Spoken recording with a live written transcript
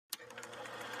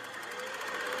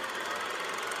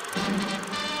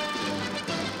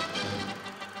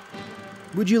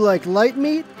Would you like light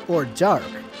meat or dark?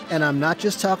 And I'm not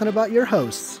just talking about your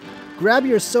hosts. Grab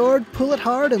your sword, pull it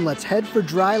hard, and let's head for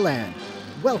dry land.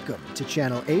 Welcome to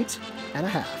Channel 8 and a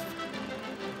Half.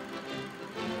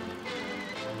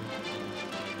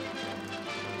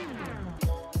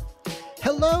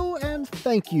 Hello, and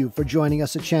thank you for joining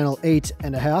us at Channel 8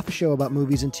 and a Half, a show about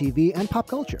movies and TV and pop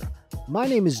culture. My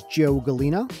name is Joe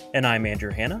Galena. And I'm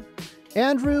Andrew Hanna.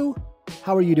 Andrew,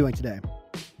 how are you doing today?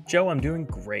 Joe, I'm doing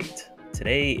great.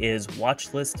 Today is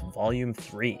Watchlist Volume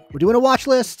 3. We're doing a watch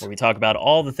list where we talk about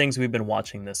all the things we've been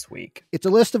watching this week. It's a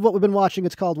list of what we've been watching.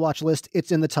 It's called Watchlist. It's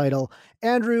in the title.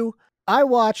 Andrew, I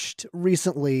watched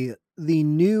recently the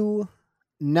new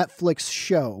Netflix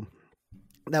show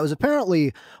that was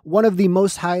apparently one of the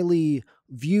most highly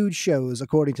viewed shows,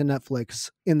 according to Netflix,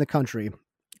 in the country,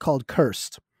 called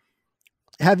Cursed.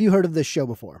 Have you heard of this show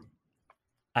before?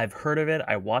 I've heard of it.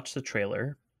 I watched the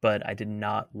trailer, but I did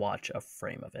not watch a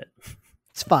frame of it.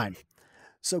 It's fine.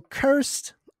 So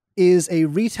Cursed is a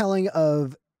retelling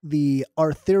of the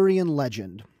Arthurian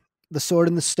legend, the sword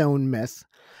and the stone myth.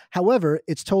 However,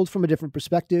 it's told from a different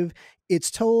perspective. It's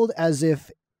told as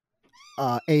if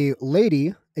a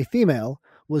lady, a female,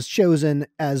 was chosen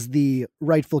as the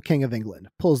rightful king of England,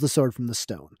 pulls the sword from the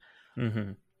stone.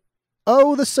 Mm-hmm.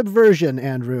 Oh, the subversion,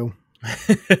 Andrew.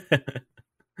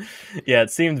 Yeah,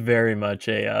 it seemed very much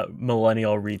a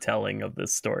millennial retelling of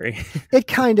this story. It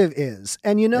kind of is.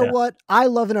 And you know what? I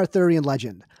love an Arthurian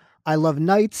legend. I love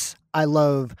knights. I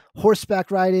love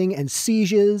horseback riding and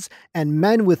sieges and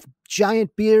men with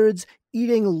giant beards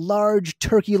eating large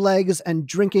turkey legs and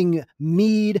drinking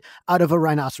mead out of a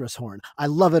rhinoceros horn. I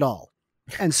love it all.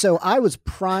 And so I was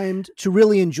primed to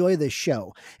really enjoy this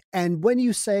show. And when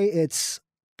you say it's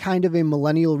kind of a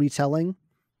millennial retelling,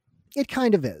 it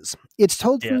kind of is. It's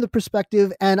told from the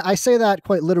perspective, and I say that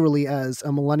quite literally as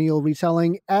a millennial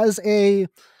retelling,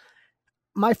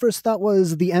 my first thought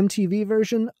was the MTV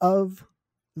version of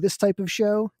this type of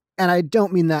show, and I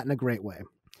don't mean that in a great way.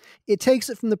 It takes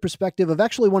it from the perspective of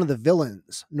actually one of the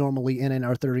villains normally in an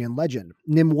Arthurian legend.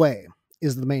 Nimue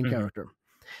is the main character,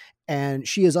 and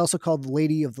she is also called the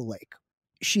Lady of the Lake.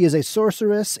 She is a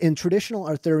sorceress in traditional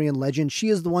Arthurian legend. She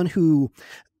is the one who,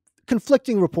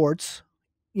 conflicting reports,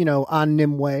 on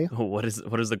Nimue. What is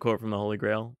the quote from the Holy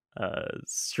Grail?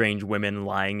 Strange women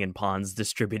lying in ponds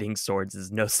distributing swords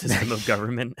is no system of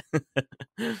government.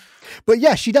 But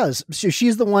yeah, she does. So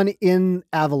she's the one in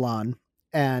Avalon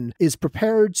and is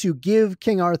prepared to give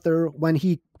King Arthur, when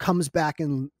he comes back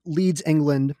and leads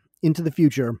England into the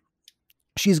future,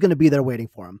 she's going to be there waiting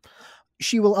for him.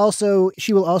 She will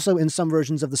also in some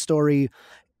versions of the story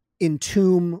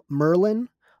entomb Merlin.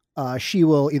 She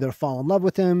will either fall in love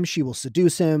with him, she will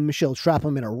seduce him, she'll trap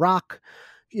him in a rock.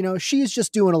 She's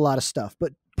just doing a lot of stuff,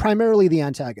 but primarily the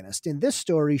antagonist. In this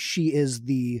story, she is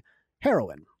the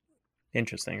heroine.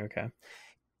 Interesting. Okay.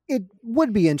 It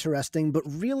would be interesting, but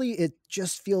really it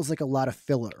just feels like a lot of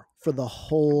filler for the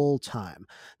whole time.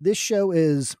 This show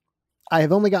I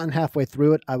have only gotten halfway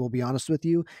through it, I will be honest with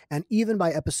you. And even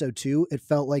by episode 2, it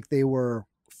felt like they were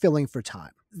filling for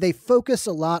time. They focus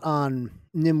a lot on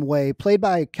Nimue, played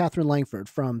by Catherine Langford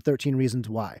from 13 Reasons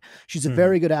Why. She's a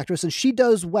very good actress, and she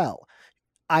does well.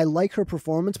 I like her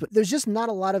performance, but there's just not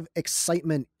a lot of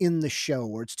excitement in the show,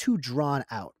 or it's too drawn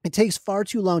out. It takes far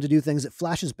too long to do things. It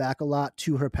flashes back a lot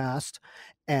to her past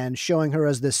and showing her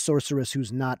as this sorceress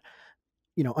who's not,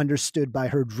 understood by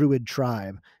her druid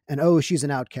tribe. And she's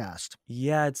an outcast.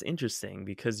 Yeah, it's interesting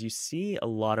because you see a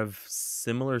lot of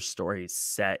similar stories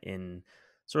set in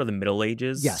sort of the Middle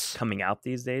Ages coming out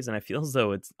these days. And I feel as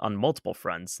though it's on multiple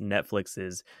fronts. Netflix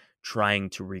is trying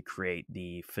to recreate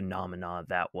the phenomena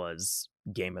that was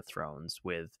Game of Thrones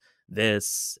with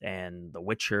this and The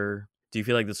Witcher. Do you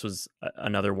feel like this was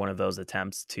another one of those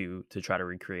attempts to try to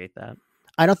recreate that?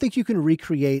 I don't think you can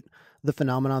recreate the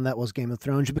phenomenon that was Game of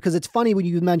Thrones, because it's funny when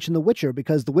you mention The Witcher,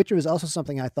 because The Witcher is also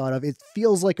something I thought of. It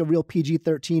feels like a real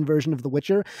PG-13 version of The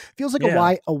Witcher. It feels like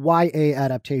a YA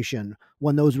adaptation,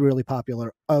 when those were really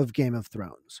popular, of Game of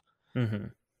Thrones. Mm-hmm.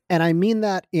 And I mean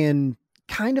that in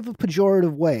kind of a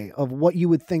pejorative way of what you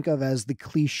would think of as the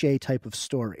cliche type of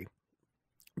story,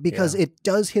 because it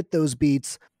does hit those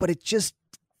beats, but it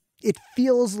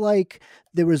feels like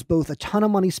there was both a ton of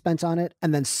money spent on it,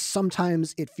 and then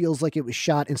sometimes it feels like it was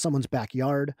shot in someone's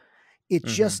backyard. It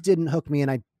just didn't hook me, and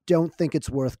I don't think it's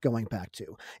worth going back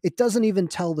to. It doesn't even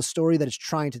tell the story that it's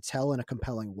trying to tell in a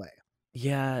compelling way.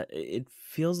 Yeah, it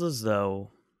feels as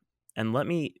though, and let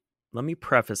me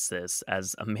preface this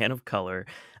as a man of color.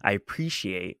 I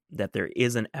appreciate that there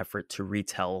is an effort to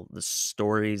retell the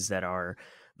stories that are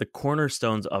the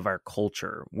cornerstones of our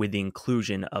culture with the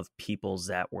inclusion of peoples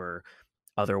that were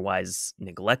otherwise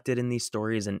neglected in these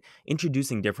stories and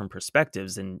introducing different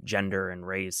perspectives in gender and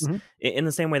race in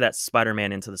the same way that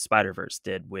Spider-Man Into the Spider-Verse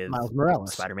did with Miles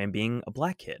Morales. Spider-Man being a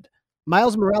black kid.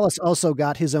 Miles Morales also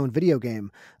got his own video game.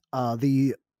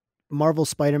 The Marvel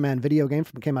Spider-Man video game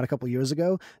came out a couple years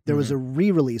ago. There was a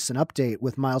re-release, an update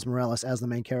with Miles Morales as the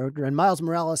main character, and Miles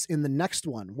Morales in the next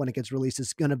one, when it gets released,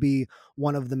 is going to be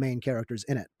one of the main characters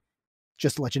in it.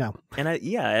 Just to let you know.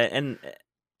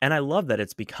 And I love that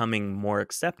it's becoming more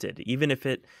accepted, even if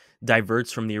it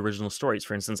diverts from the original stories.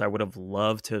 For instance, I would have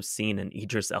loved to have seen an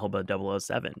Idris Elba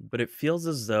 007, but it feels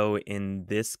as though in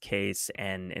this case,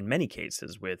 and in many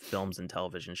cases with films and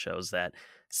television shows that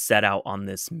set out on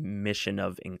this mission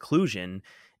of inclusion,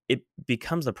 it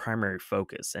becomes the primary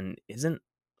focus and isn't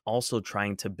also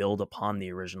trying to build upon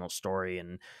the original story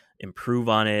and improve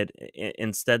on it.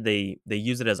 Instead, they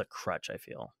use it as a crutch, I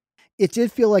feel. It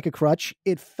did feel like a crutch.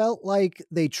 It felt like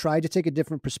they tried to take a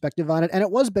different perspective on it. And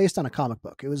it was based on a comic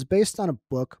book. It was based on a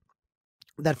book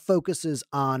that focuses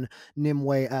on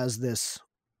Nimue as this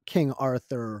King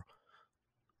Arthur,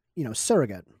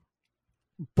 surrogate.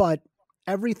 But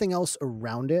everything else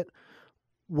around it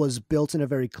was built in a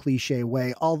very cliche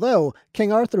way. Although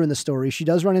King Arthur in the story, she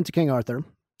does run into King Arthur,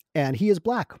 and he is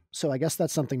black. So I guess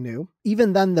that's something new.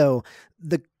 Even then, though,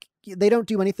 they don't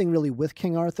do anything really with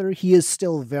King Arthur. He is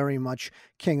still very much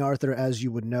King Arthur as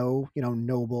you would know,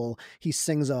 noble. He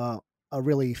sings a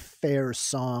really fair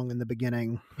song in the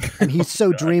beginning, and he's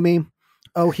so dreamy.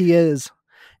 Oh, he is.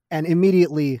 And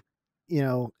immediately,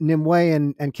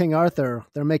 Nimue and King Arthur,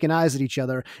 they're making eyes at each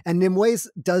other. And Nimue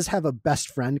does have a best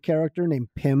friend character named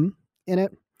Pym in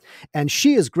it. And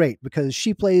she is great because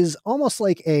she plays almost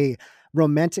like a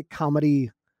romantic comedy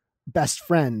best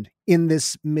friend in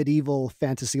this medieval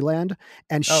fantasy land,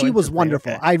 and she was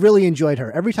wonderful. I really enjoyed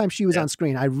her. Every time she was on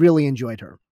screen, I really enjoyed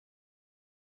her.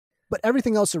 But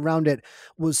everything else around it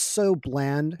was so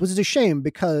bland. It was a shame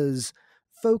because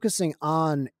focusing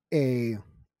on a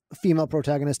female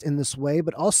protagonist in this way,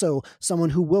 but also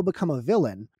someone who will become a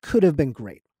villain, could have been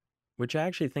great. Which I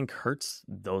actually think hurts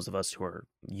those of us who are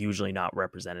usually not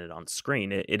represented on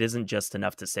screen. It isn't just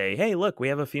enough to say, hey, look, we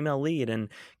have a female lead and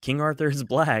King Arthur is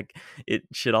black. It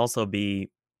should also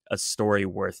be a story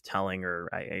worth telling, or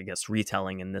I guess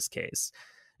retelling in this case.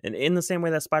 And in the same way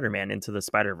that Spider-Man Into the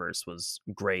Spider-Verse was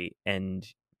great. And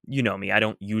you know me, I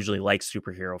don't usually like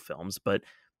superhero films, but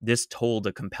this told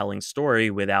a compelling story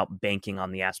without banking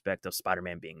on the aspect of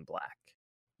Spider-Man being black.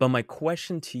 But my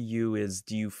question to you is,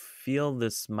 do you feel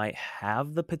this might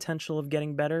have the potential of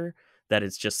getting better? That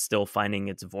it's just still finding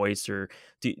its voice, or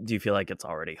do you feel like it's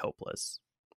already hopeless?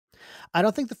 I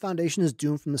don't think the foundation is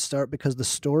doomed from the start because the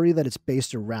story that it's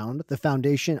based around, the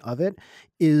foundation of it,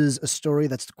 is a story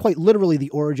that's quite literally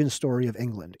the origin story of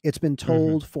England. It's been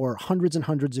told for hundreds and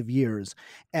hundreds of years.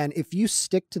 And if you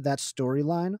stick to that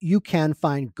storyline, you can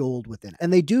find gold within it.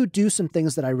 And they do some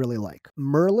things that I really like.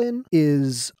 Merlin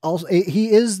is also,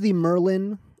 he is the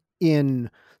Merlin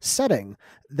in setting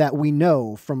that we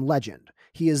know from legend.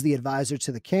 He is the advisor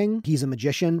to the king. He's a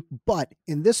magician. But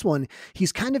in this one,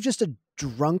 he's kind of just a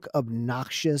drunk,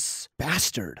 obnoxious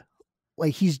bastard.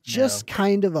 Like he's just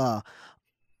kind of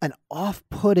an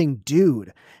off-putting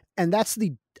dude. And that's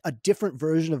a different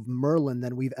version of Merlin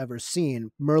than we've ever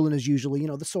seen. Merlin is usually,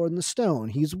 the sword and the stone.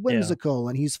 He's whimsical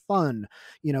and he's fun.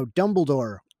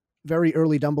 Dumbledore, very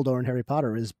early Dumbledore in Harry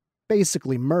Potter is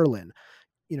basically Merlin.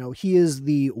 He is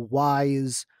the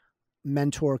wise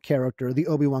mentor character, the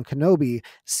Obi-Wan Kenobi.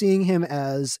 Seeing him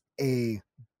as a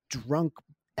drunk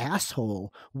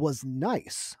asshole was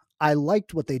nice. I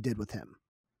liked what they did with him.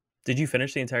 Did you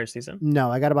finish the entire season? No,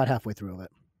 I got about halfway through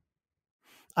it.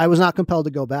 I was not compelled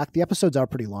to go back. The episodes are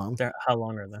pretty long. How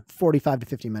long are they? 45 to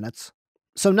 50 minutes.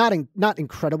 So not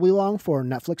incredibly long for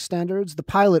Netflix standards. The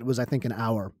pilot was, I think, an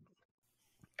hour.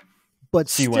 But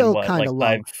so still kind of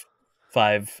long.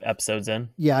 Five episodes in?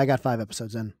 Yeah, I got 5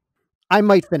 episodes in. I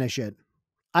might finish it.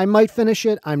 I'm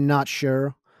not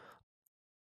sure.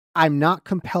 I'm not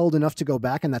compelled enough to go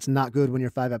back, and that's not good when you're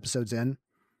 5 episodes in.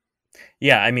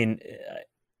 Yeah, I mean,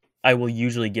 I will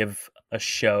usually give a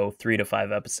show 3 to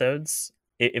 5 episodes.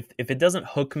 If it doesn't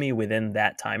hook me within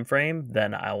that time frame,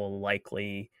 then I will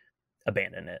likely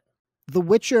abandon it. The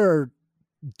Witcher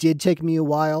did take me a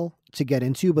while to get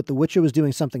into, but The Witcher was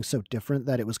doing something so different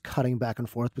that it was cutting back and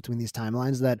forth between these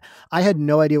timelines that I had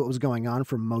no idea what was going on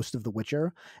for most of The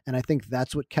Witcher, and I think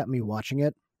that's what kept me watching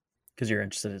it. Because you're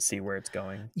interested to see where it's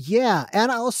going. Yeah,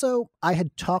 and I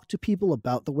had talked to people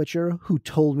about The Witcher who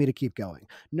told me to keep going.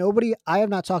 I have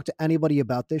not talked to anybody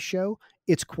about this show.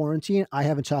 It's quarantine. I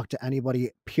haven't talked to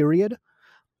anybody, period.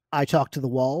 I talk to the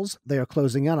walls. They are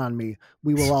closing in on me.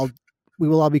 We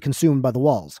will all be consumed by the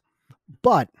walls.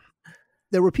 But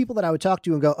there were people that I would talk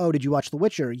to and go, "Oh, did you watch The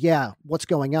Witcher?" "Yeah." "What's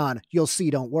going on?" "You'll see,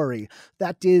 don't worry."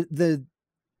 That did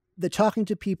the talking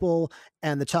to people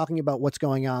and the talking about what's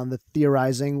going on, the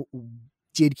theorizing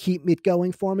did keep it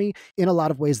going for me in a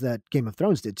lot of ways that Game of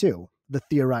Thrones did too. The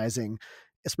theorizing,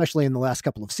 especially in the last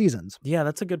couple of seasons. Yeah,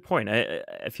 that's a good point.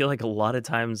 I feel like a lot of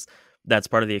times that's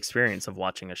part of the experience of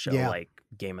watching a show like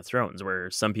Game of Thrones, where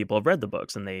some people have read the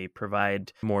books and they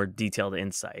provide more detailed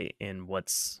insight in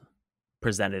what's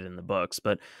presented in the books.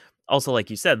 But also, like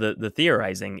you said, the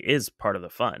theorizing is part of the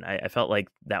fun. I felt like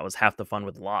that was half the fun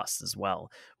with Lost as well.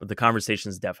 But the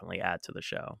conversations definitely add to the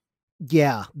show.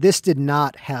 Yeah, this did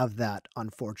not have that,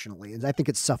 unfortunately, and I think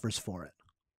it suffers for it.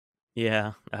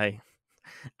 Yeah,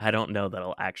 I don't know that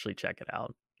I'll actually check it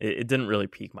out. It didn't really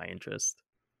pique my interest.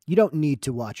 You don't need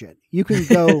to watch it. You can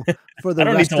go for the I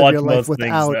don't need rest to of watch your life most things,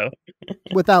 without though.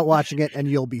 without watching it, and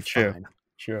you'll be True, fine.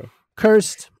 true.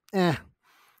 Cursed,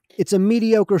 it's a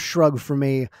mediocre shrug for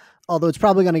me, although it's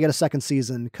probably going to get a second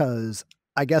season because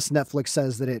I guess Netflix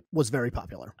says that it was very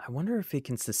popular. I wonder if it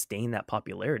can sustain that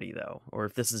popularity, though, or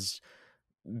if this is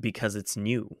because it's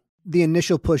new. The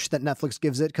initial push that Netflix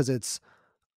gives it, because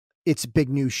it's big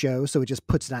new show, so it just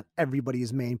puts it on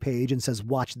everybody's main page and says,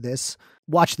 watch this,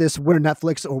 we're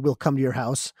Netflix, or we'll come to your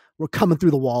house. We're coming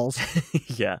through the walls.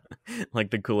 Yeah,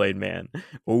 like the Kool-Aid Man.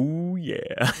 Oh,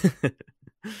 yeah.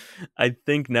 I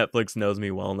think Netflix knows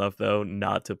me well enough, though,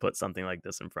 not to put something like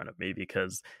this in front of me,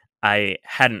 because I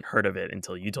hadn't heard of it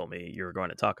until you told me you were going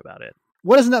to talk about it.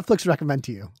 What does Netflix recommend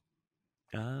to you?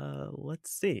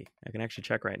 Let's see. I can actually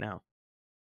check right now.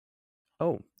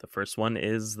 Oh, the first one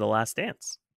is The Last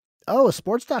Dance. Oh, a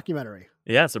sports documentary.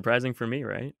 Yeah, surprising for me,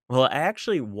 right? Well, I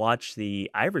actually watched the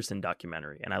Iverson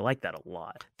documentary, and I like that a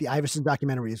lot. The Iverson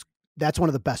documentary that's one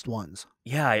of the best ones.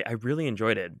 Yeah, I really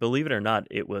enjoyed it. Believe it or not,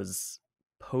 it was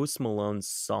Post Malone's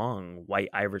song White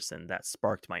Iverson that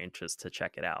sparked my interest to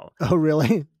check it out. Oh,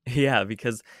 really? Yeah,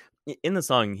 because in the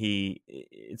song,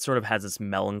 it sort of has this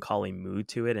melancholy mood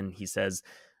to it, and he says,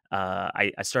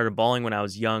 I started balling when I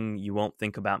was young. You won't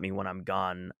think about me when I'm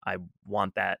gone. I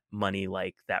want that money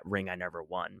like that ring I never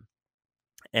won.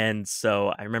 And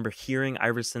so I remember hearing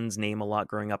Iverson's name a lot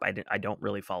growing up. I don't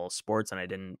really follow sports, and I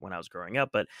didn't when I was growing up,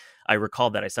 but I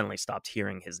recalled that I suddenly stopped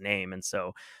hearing his name. And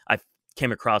so I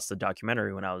came across the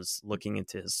documentary when I was looking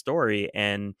into his story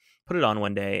and put it on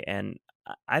one day. And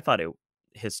I thought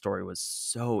his story was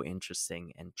so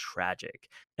interesting and tragic.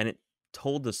 And it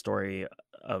told the story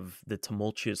of the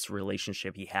tumultuous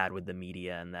relationship he had with the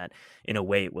media, and that in a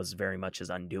way it was very much his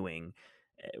undoing,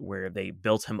 where they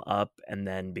built him up and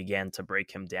then began to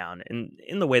break him down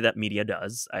in the way that media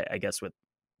does, I guess, with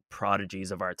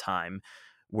prodigies of our time,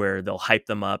 where they'll hype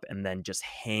them up and then just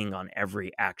hang on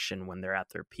every action when they're at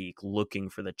their peak, looking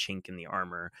for the chink in the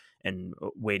armor and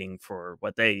waiting for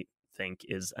what they think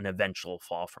is an eventual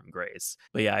fall from grace.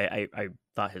 But yeah, I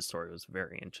thought his story was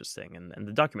very interesting, and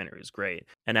the documentary is great.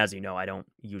 And as you know, I don't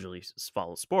usually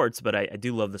follow sports, but I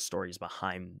do love the stories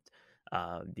behind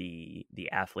the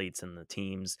athletes and the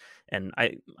teams. And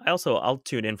I'll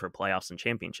tune in for playoffs and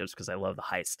championships because I love the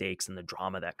high stakes and the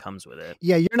drama that comes with it.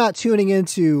 Yeah, you're not tuning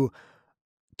into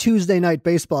Tuesday night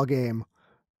baseball game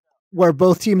where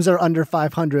both teams are under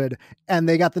 500 and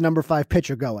they got the number 5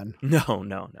 pitcher going. No,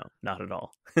 not at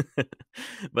all.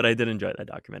 But I did enjoy that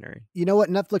documentary. You know what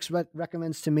Netflix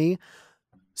recommends to me?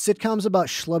 Sitcoms about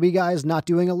schlubby guys not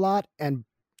doing a lot, and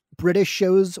British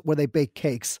shows where they bake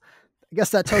cakes. I guess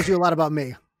that tells you a lot about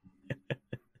me.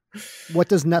 What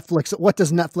does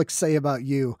Netflix say about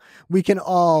you? We can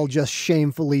all just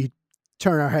shamefully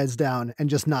turn our heads down and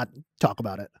just not talk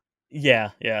about it.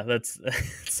 Yeah, that's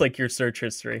it's like your search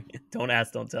history. Don't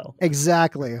ask, don't tell.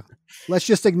 Exactly. Let's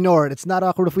just ignore it. It's not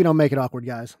awkward if we don't make it awkward,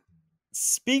 guys.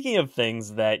 Speaking of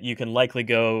things that you can likely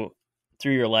go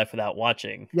through your life without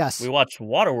watching, yes, we watched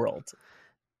Waterworld.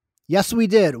 Yes, we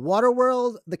did.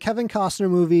 Waterworld, the Kevin Costner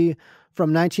movie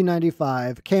from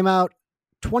 1995, came out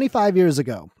 25 years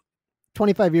ago.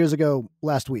 25 years ago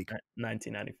last week.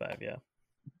 1995, yeah.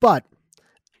 But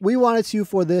we wanted to,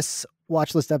 for this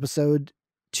Watchlist episode,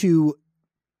 to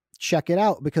check it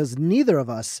out because neither of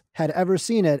us had ever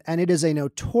seen it, and it is a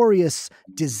notorious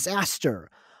disaster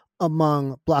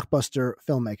among blockbuster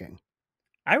filmmaking.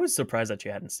 I was surprised that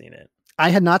you hadn't seen it. I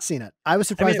had not seen it. I was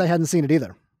surprised I hadn't seen it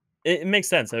either. It makes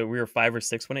sense. We were 5 or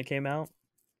 6 when it came out.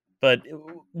 But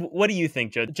what do you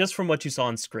think, Joe? Just from what you saw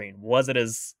on screen, was it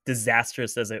as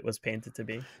disastrous as it was painted to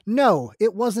be? No,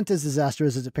 it wasn't as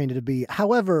disastrous as it painted to be.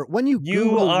 However, when you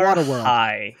Google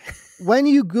Waterworld, when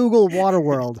you Google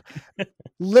Waterworld,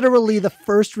 literally the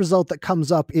first result that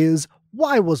comes up is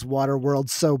Why was Waterworld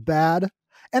so bad?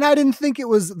 And I didn't think it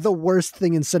was the worst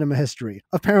thing in cinema history.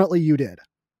 Apparently you did.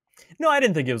 No, I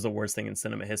didn't think it was the worst thing in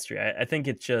cinema history. I think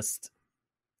it just,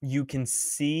 you can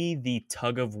see the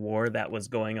tug of war that was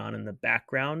going on in the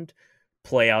background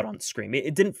play out on screen.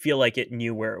 It didn't feel like it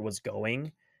knew where it was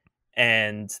going,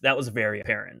 and that was very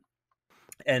apparent.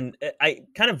 And I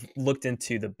kind of looked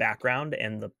into the background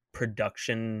and the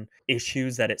production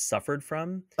issues that it suffered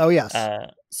from. Oh, yes.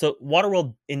 So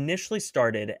Waterworld initially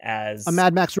started a as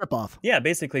Mad Max ripoff. Yeah,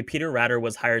 basically Peter Ratter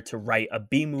was hired to write a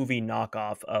B-movie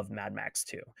knockoff of Mad Max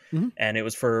 2. Mm-hmm. And it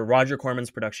was for Roger Corman's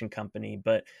production company,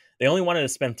 but they only wanted to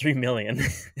spend $3 million.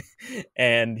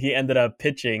 And he ended up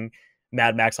pitching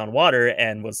Mad Max on water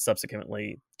and was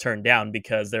subsequently turned down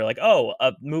because they're like, oh,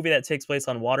 a movie that takes place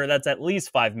on water, that's at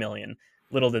least $5 million.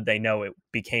 Little did they know it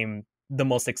became the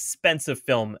most expensive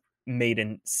film made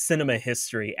in cinema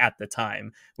history at the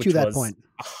time, which was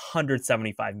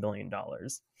 $175 million.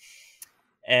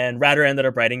 And Ratter ended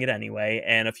up writing it anyway,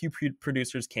 and a few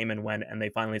producers came and went, and they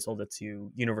finally sold it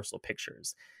to Universal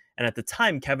Pictures. And at the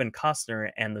time, Kevin Costner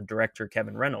and the director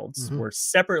Kevin Reynolds were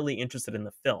separately interested in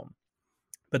the film,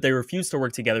 but they refused to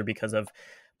work together because of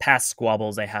past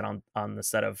squabbles they had on the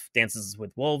set of Dances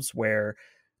with Wolves, where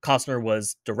Costner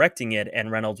was directing it and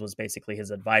Reynolds was basically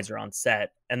his advisor on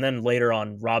set. And then later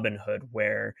on Robin Hood,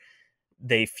 where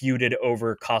they feuded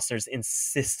over Costner's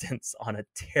insistence on a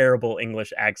terrible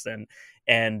English accent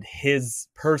and his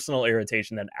personal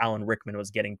irritation that Alan Rickman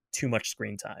was getting too much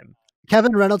screen time.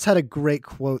 Kevin Reynolds had a great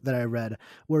quote that I read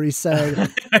where he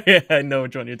said, yeah, I know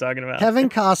which one you're talking about. Kevin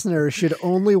Costner should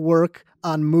only work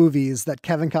on movies that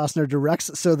Kevin Costner directs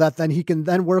so that then he can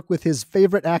then work with his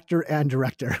favorite actor and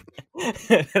director.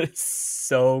 It's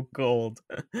so gold.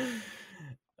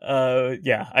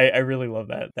 Yeah, I really love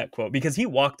that quote because he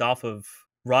walked off of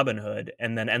Robin Hood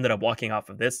and then ended up walking off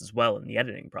of this as well in the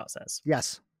editing process.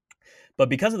 Yes. But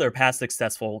because of their past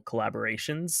successful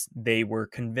collaborations, they were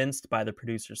convinced by the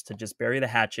producers to just bury the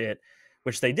hatchet,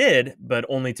 which they did, but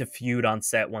only to feud on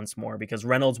set once more because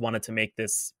Reynolds wanted to make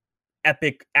this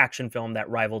epic action film that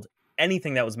rivaled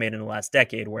anything that was made in the last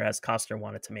decade, whereas Costner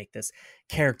wanted to make this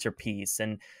character piece.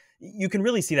 And you can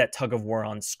really see that tug of war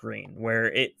on screen where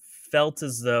it felt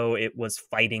as though it was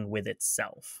fighting with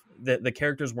itself. The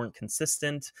characters weren't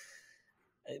consistent.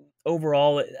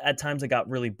 Overall, at times it got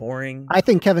really boring. I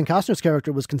think Kevin Costner's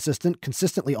character was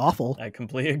consistently awful. I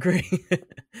completely agree.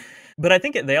 But I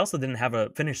think they also didn't have a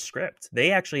finished script.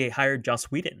 They actually hired Joss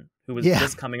Whedon, who was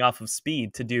just coming off of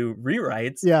Speed, to do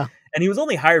rewrites. Yeah. And he was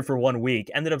only hired for 1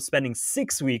 week, ended up spending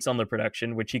 6 weeks on the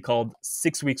production, which he called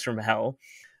 6 weeks from hell.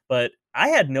 But I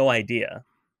had no idea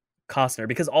Costner,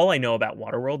 because all I know about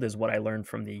Waterworld is what I learned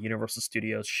from the Universal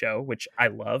Studios show, which I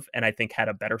love and I think had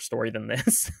a better story than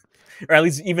this, or at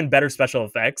least even better special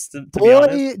effects. To be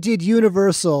honest, boy, did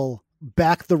Universal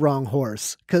back the wrong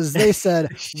horse, because they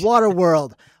said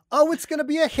Waterworld, oh, it's going to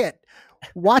be a hit.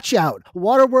 Watch out.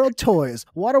 Waterworld toys,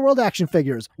 Waterworld action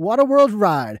figures, Waterworld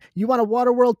ride. You want a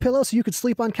Waterworld pillow so you could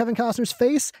sleep on Kevin Costner's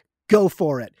face? Go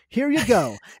for it. Here you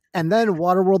go. And then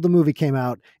Waterworld, the movie, came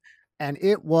out, and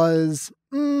it was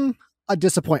a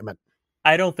disappointment.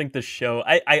 I don't think the show,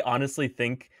 I honestly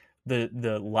think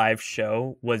the live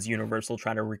show was Universal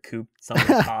trying to recoup some of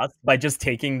the costs by just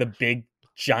taking the big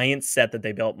giant set that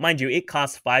they built. Mind you, it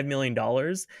cost $5 million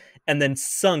and then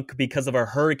sunk because of a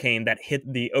hurricane that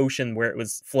hit the ocean where it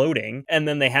was floating. And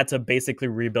then they had to basically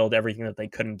rebuild everything that they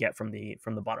couldn't get from the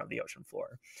bottom of the ocean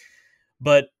floor.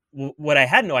 But what I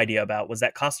had no idea about was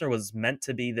that Costner was meant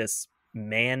to be this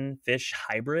man-fish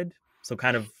hybrid. So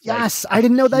kind of yes, I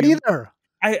didn't know that either.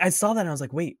 I saw that and I was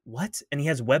like, wait, what? And he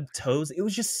has webbed toes. It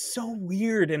was just so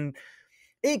weird, and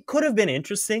it could have been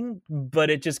interesting, but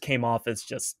it just came off as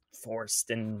just forced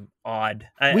and odd.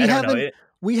 I don't know.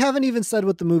 We haven't even said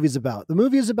what the movie's about. The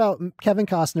movie is about Kevin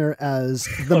Costner as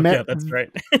the yeah, that's right.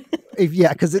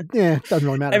 Yeah, because it doesn't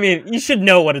really matter. I mean, you should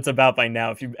know what it's about by now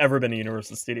if you've ever been to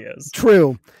Universal Studios.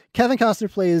 True. Kevin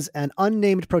Costner plays an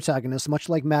unnamed protagonist, much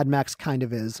like Mad Max kind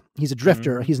of is. He's a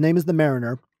drifter. Mm-hmm. His name is the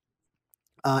Mariner.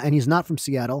 And he's not from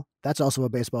Seattle. That's also a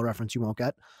baseball reference you won't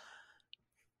get.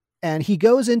 And he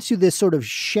goes into this sort of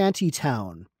shanty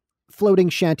town, floating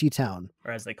shanty town.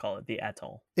 Or as they call it, the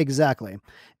atoll. Exactly.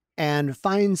 And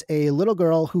finds a little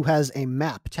girl who has a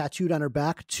map tattooed on her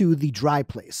back to the dry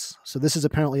place. So this is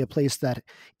apparently a place that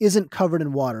isn't covered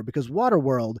in water, because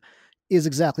Waterworld is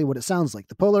exactly what it sounds like.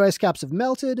 The polar ice caps have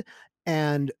melted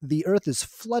and the earth is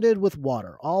flooded with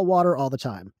water all the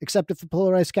time. Except if the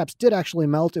polar ice caps did actually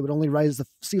melt, it would only rise the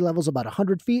sea levels about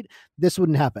 100 feet. This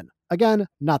wouldn't happen. Again,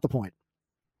 not the point.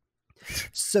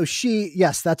 So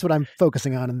yes, that's what I'm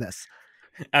focusing on in this.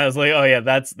 I was like, oh yeah,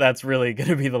 that's really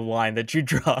gonna be the line that you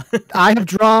draw. I have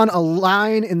drawn a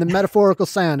line in the metaphorical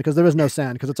sand because there is no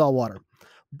sand because it's all water.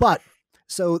 But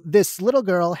so this little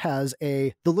girl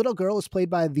the little girl is played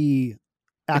by the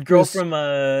girl actress from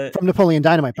from Napoleon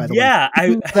Dynamite, by the way. Yeah, I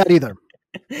didn't know that either.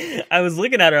 I was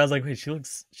looking at her, I was like, wait, she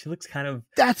looks kind of.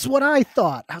 That's what I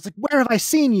thought. I was like, where have I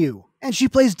seen you? And she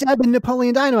plays Deb in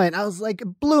Napoleon Dynamite. I was like,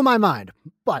 it blew my mind.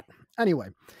 But anyway,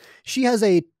 she has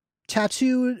a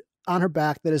tattoo on her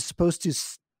back that is supposed to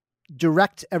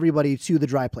direct everybody to the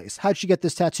dry place. How'd she get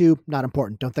this tattoo? Not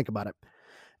important. Don't think about it.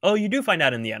 Oh, you do find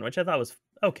out in the end, which I thought was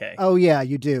okay. Oh yeah,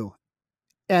 you do.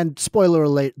 And spoiler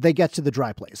alert, they get to the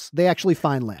dry place. They actually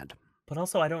find land. But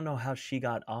also, I don't know how she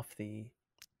got off the.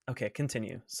 Okay,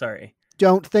 continue. Sorry.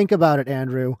 Don't think about it,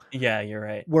 Andrew. Yeah, you're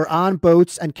right. We're on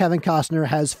boats and Kevin Costner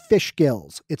has fish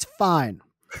gills. It's fine.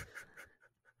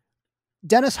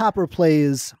 Dennis Hopper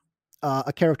plays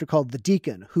a character called the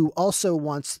Deacon, who also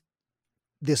wants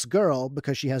this girl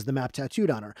because she has the map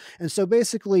tattooed on her. And so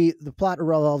basically the plot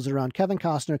revolves around Kevin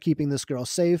Costner keeping this girl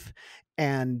safe,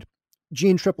 and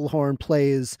Jean Triplehorn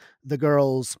plays the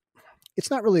girl's, it's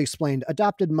not really explained,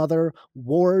 adopted mother,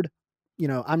 ward,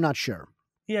 I'm not sure.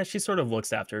 Yeah, she sort of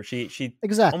looks after her. She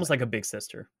exactly almost like a big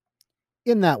sister.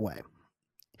 In that way.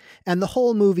 And the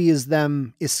whole movie is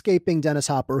them escaping Dennis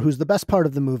Hopper, who's the best part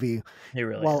of the movie, he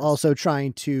really while is. Also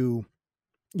trying to,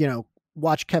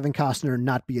 watch Kevin Costner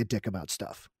not be a dick about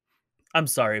stuff. I'm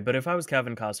sorry, but if I was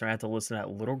Kevin Costner, I had to listen to that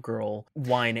little girl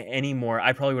whine anymore.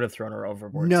 I probably would have thrown her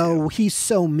overboard. No, too. He's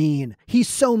so mean. He's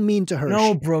so mean to her.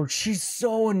 No, bro, she's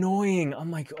so annoying. I'm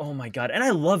like, oh my God. And I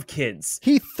love kids.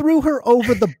 He threw her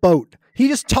over the boat. He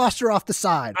just tossed her off the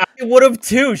side. I would have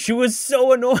too. She was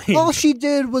so annoying. All she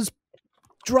did was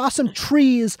draw some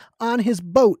trees on his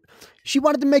boat. She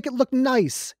wanted to make it look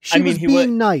nice. She was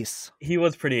being nice. He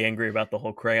was pretty angry about the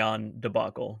whole crayon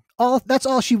debacle. That's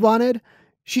all she wanted.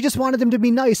 She just wanted him to be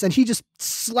nice, and he just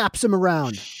slaps him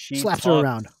around. Slaps her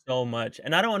around so much,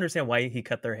 and I don't understand why he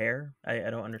cut their hair. I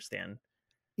don't understand.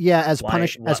 Yeah, as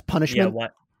punishment. Yeah,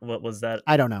 what was that?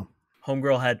 I don't know.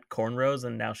 Homegirl had cornrows,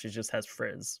 and now she just has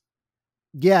frizz.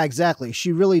 Yeah, exactly.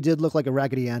 She really did look like a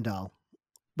Raggedy Ann doll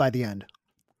by the end.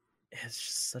 It's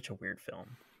just such a weird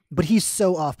film. But he's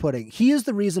so off-putting. He is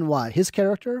the reason why. His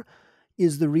character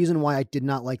is the reason why I did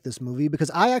not like this movie,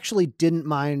 because I actually didn't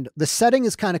mind. The setting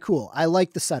is kind of cool. I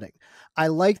like the setting. I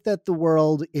like that the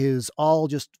world is all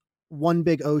just one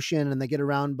big ocean and they get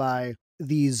around by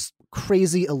these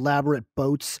crazy elaborate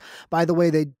boats. By the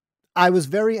way, I was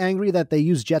very angry that they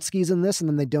use jet skis in this and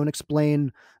then they don't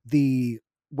explain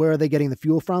where are they getting the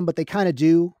fuel from, but they kind of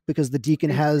do, because the Deacon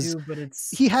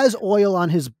he has oil on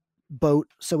his boat,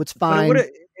 so it's fine.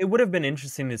 It would have been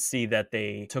interesting to see that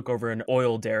they took over an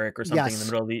oil derrick or something in the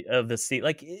middle of the sea.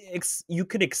 Like, you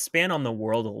could expand on the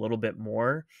world a little bit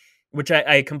more, which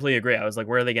I completely agree. I was like,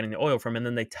 where are they getting the oil from? And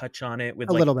then they touch on it with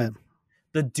a little bit.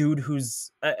 The dude who's,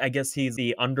 I guess he's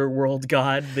the underworld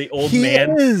god, the old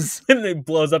man. Is. And it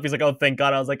blows up. He's like, oh, thank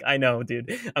God. I was like, I know,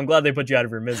 dude. I'm glad they put you out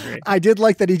of your misery. I did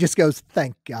like that he just goes,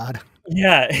 thank God.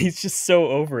 Yeah, he's just so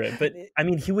over it. But I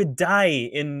mean, he would die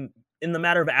in the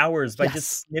matter of hours by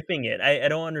just sniffing it. I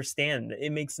don't understand.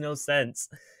 It makes no sense.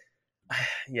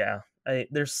 Yeah,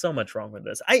 there's so much wrong with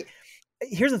this.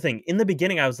 Here's the thing. In the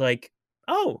beginning, I was like,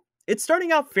 oh, it's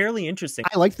starting out fairly interesting.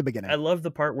 I like the beginning. I love the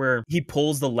part where he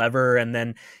pulls the lever and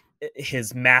then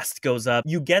his mast goes up.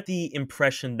 You get the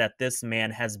impression that this man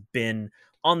has been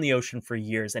on the ocean for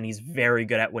years and he's very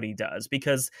good at what he does,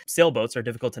 because sailboats are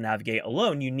difficult to navigate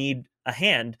alone. You need a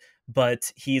hand,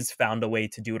 but he's found a way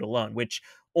to do it alone, which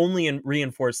only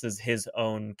reinforces his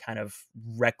own kind of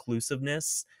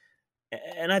reclusiveness.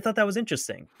 And I thought that was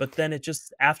interesting. But then it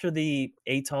just, after the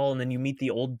atoll, and then you meet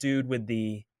the old dude with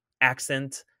the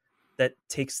accent that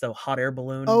takes the hot air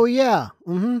balloon. Oh yeah.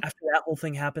 Mm-hmm. After that whole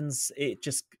thing happens, it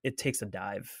takes a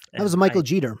dive. That was Michael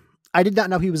Jeter. I did not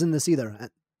know he was in this either.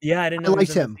 Yeah, I didn't know. I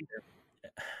liked him.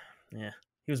 Yeah,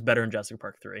 he was better in Jurassic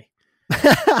Park 3.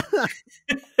 That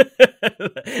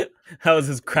was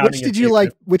his crowning. Which did you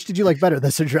like? Which did you like better,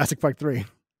 this or Jurassic Park 3?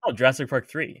 Oh, Jurassic Park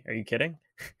 3. Are you kidding?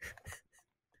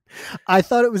 I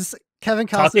thought it was Kevin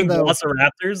Costner. Talking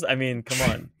velociraptors. I mean,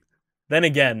 come on. Then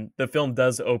again, the film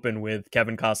does open with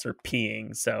Kevin Costner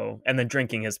peeing, and then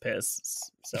drinking his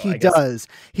piss. So he does.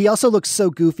 He also looks so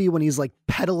goofy when he's like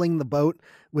pedaling the boat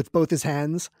with both his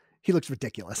hands. He looks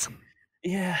ridiculous.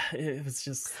 Yeah, it was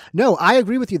just. No, I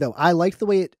agree with you though. I liked the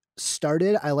way it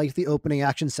started. I liked the opening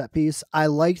action set piece. I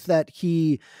liked that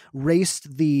he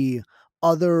raced the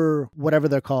other, whatever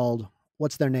they're called,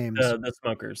 what's their names? The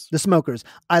smokers. The smokers.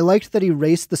 I liked that he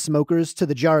raced the smokers to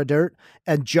the jar of dirt,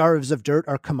 and jars of dirt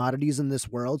are commodities in this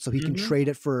world, so he can Mhm. trade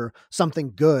it for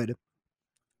something good.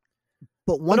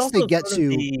 But But once they also get sort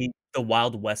of to the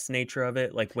Wild West nature of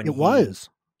it, like, when it he was.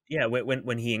 yeah,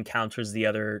 when he encounters the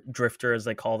other drifter, as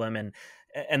they call them,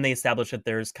 and they establish that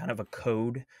there's kind of a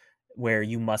code where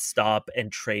you must stop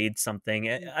and trade something.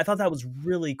 I thought that was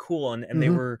really cool, and they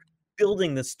Mhm. were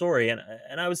building this story, and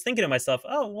I was thinking to myself,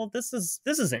 "Oh, well, this is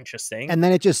interesting." And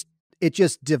then it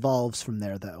just devolves from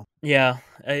there, though. Yeah,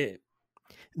 I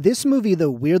This movie,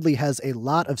 though, weirdly has a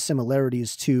lot of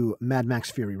similarities to Mad Max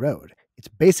Fury Road. It's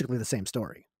basically the same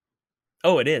story.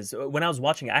 Oh, it is. When I was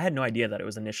watching it, I had no idea that it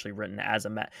was initially written as a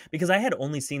Mad because I had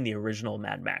only seen the original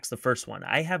Mad Max, the first one.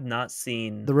 I have not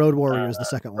seen, The Road uh, Warrior is the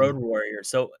second Road one. Warrior,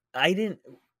 so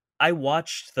I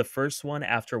watched the first one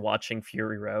after watching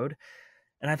Fury Road,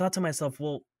 and I thought to myself,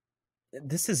 "Well,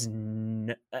 this is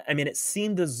n" I mean, it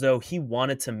seemed as though he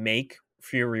wanted to make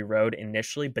Fury Road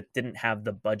initially, but didn't have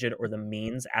the budget or the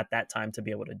means at that time to be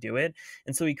able to do it,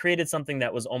 and so he created something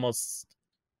that was almost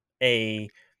a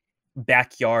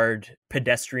backyard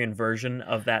pedestrian version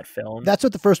of that film. That's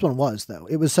what the first one was, though.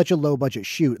 It was such a low budget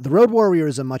shoot. The Road Warrior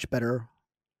is a much better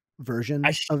I version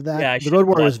sh of that. Yeah, I The should Road have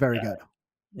Warrior is watched very that. good.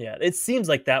 Yeah, it seems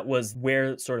like that was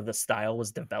where sort of the style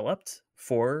was developed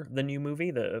for the new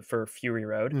movie, for Fury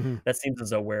Road. Mhm. That seems as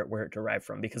though where it derived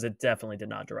from, because it definitely did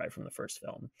not derive from the first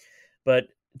film. But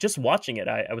just watching it,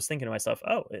 I was thinking to myself,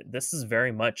 "Oh, this is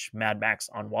very much Mad Max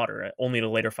on water," only to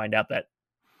later find out that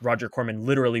Roger Corman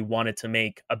literally wanted to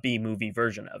make a B movie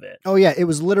version of it Oh, yeah, it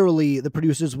was literally the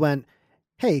producers went,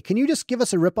 "Hey, can you just give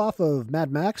us a ripoff of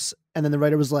Mad Max?" And then the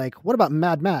writer was like, "What about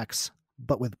Mad Max,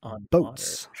 but with on water.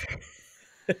 boats?"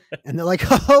 And they're like,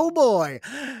 "Oh boy,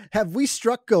 have we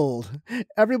struck gold.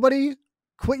 Everybody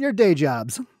quit your day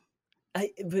jobs."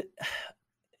 But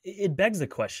it begs the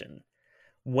question: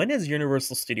 when is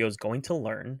Universal Studios going to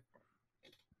learn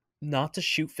not to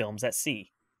shoot films at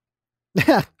sea?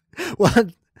 Well,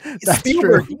 that's true.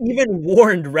 Spielberg even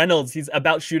warned Reynolds he's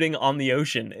about shooting on the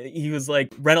ocean. He was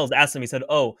like, Reynolds asked him, he said,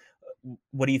 "Oh,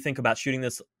 what do you think about shooting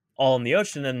this all in the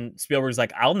ocean?" And Spielberg's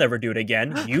like, "I'll never do it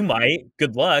again. You might.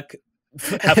 Good luck.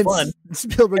 Have And fun." And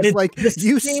Spielberg's it's like, the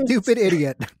 "You same stupid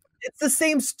idiot." it's the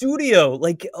same studio.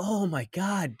 Like, oh my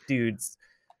god, dudes.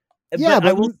 Yeah, But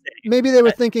I but will say, maybe they were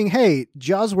uh, thinking, "Hey,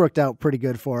 Jaws worked out pretty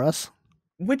good for us."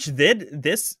 which did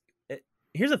this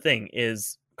here's the thing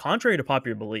is, contrary to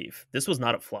popular belief, this was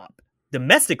not a flop.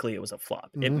 Domestically, it was a flop.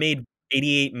 It Mhm. made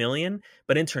 88 million,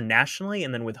 but internationally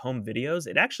and then with home videos,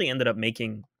 it actually ended up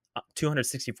making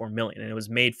 264 million, and it was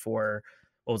made for,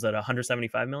 what was that,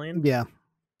 175 million? Yeah.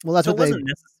 Well, that's So what it wasn't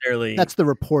necessarily. that's the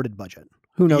reported budget.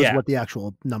 Who knows Yeah. what the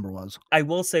actual number was? I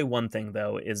will say one thing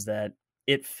though, is that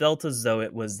it felt as though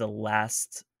it was the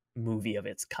last movie of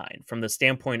its kind, from the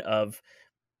standpoint of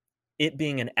it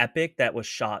being an epic that was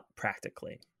shot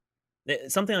practically.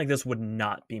 Something like this would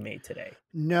not be made today.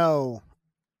 No.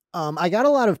 I got a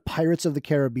lot of Pirates of the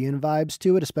Caribbean vibes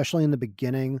to it, especially in the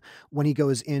beginning when he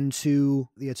goes into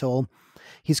the atoll.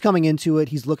 He's coming into it,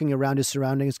 he's looking around his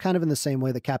surroundings, kind of in the same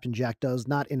way that Captain Jack does,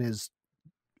 not in as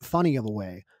funny of a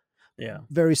way. Yeah.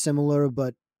 Very similar,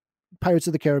 but Pirates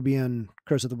of the Caribbean,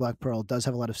 Curse of the Black Pearl does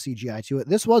have a lot of CGI to it.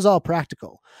 This was all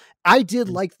practical. I did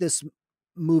Mm, like this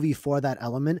movie for that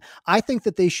element. I think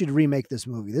that they should remake this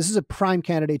movie. This is a prime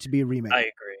candidate to be I remade.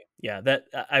 agree. Yeah, that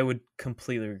I would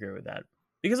completely agree with that.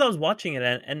 Because I was watching it,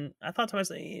 and I thought to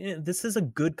myself, this is a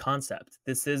good concept.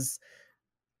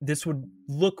 This would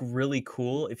look really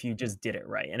cool if you just did it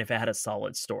right and if it had a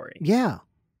solid story." Yeah.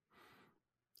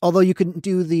 Although you couldn't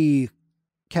do the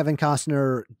Kevin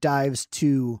Costner dives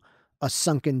to a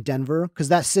sunken Denver, because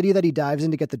that city that he dives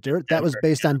in to get the dirt, that was Denver.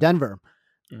 based on Denver,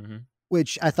 Mhm.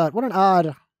 which I thought, what an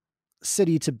odd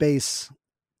city to base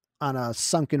on a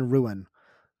sunken ruin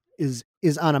is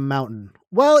on a mountain.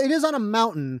 Well, it is on a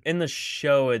mountain. In the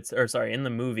show, in the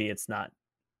movie, it's not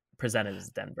presented as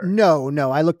Denver. No,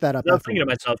 no, I looked that up I was thinking to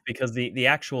afterwards. myself, because the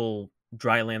actual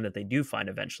dry land that they do find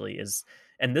eventually is,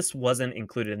 and this wasn't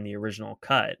included in the original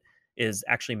cut, is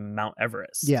actually Mount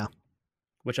Everest, Yeah,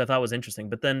 which I thought was interesting.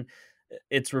 But then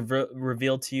it's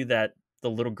revealed to you that the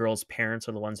little girl's parents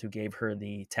are the ones who gave her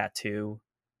the tattoo,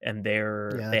 and yeah,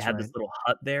 they that's had right. this little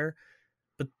hut there,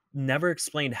 but never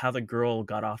explained how the girl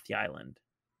got off the island.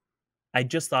 I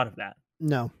just thought of that.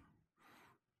 No,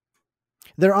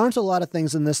 there aren't a lot of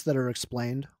things in this that are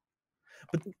explained,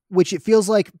 But which it feels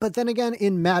like. But then again,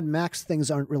 in Mad Max,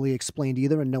 things aren't really explained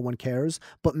either, and no one cares.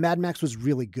 But Mad Max was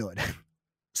really good.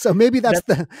 So maybe that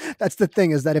that's the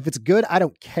thing, is that if it's good, I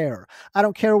don't care. I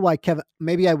don't care why Kevin.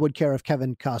 Maybe I would care if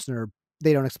Kevin Costner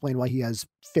they don't explain why he has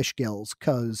fish gills,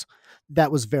 because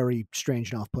that was very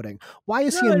strange and off-putting. Why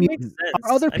is he No, a it makes mutant? Are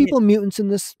sense. other I mean, people mutants in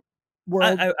this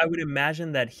world? I would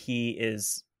imagine that he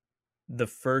is the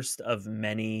first of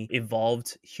many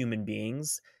evolved human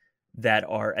beings that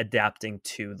are adapting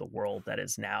to the world that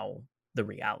is now the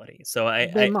reality. So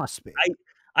They must be. I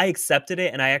I accepted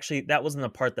it, and I actually that wasn't the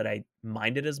part that I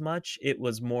minded as much. It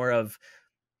was more of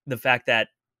the fact that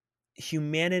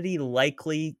humanity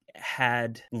likely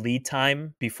had lead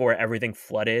time before everything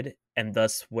flooded and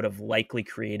thus would have likely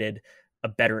created a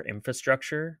better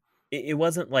infrastructure. It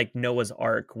wasn't like Noah's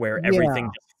Ark where everything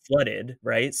Yeah. just flooded,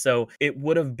 right? So it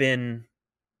would have been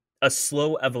a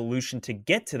slow evolution to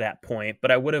get to that point, but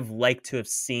I would have liked to have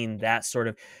seen that sort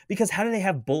of because how do they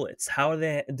have bullets? How do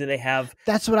they have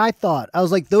That's what I thought. I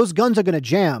was like, "Those guns are gonna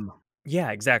jam."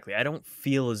 Yeah, exactly. I don't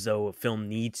feel as though a film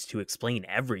needs to explain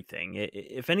everything.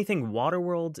 If anything,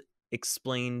 Waterworld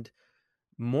explained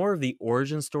more of the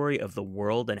origin story of the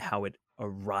world and how it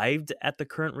arrived at the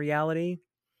current reality,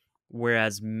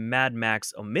 whereas Mad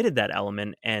Max omitted that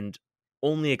element and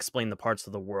only explained the parts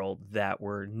of the world that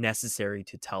were necessary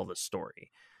to tell the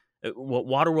story. What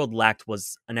Waterworld lacked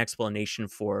was an explanation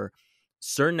for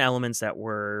certain elements that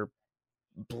were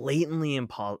blatantly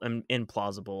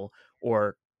implausible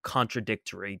or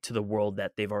contradictory to the world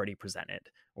that they've already presented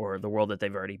or the world that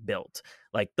they've already built,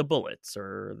 like the bullets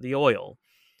or the oil.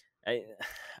 I,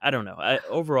 I don't know.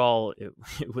 Overall,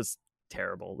 it was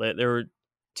terrible. There were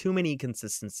too many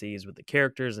consistencies with the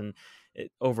characters, and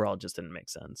it overall just didn't make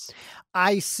sense.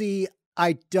 I see.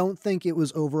 I don't think it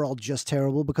was overall just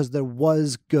terrible because there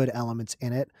was good elements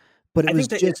in it, but it was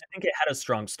I just think it had a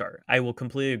strong start. I will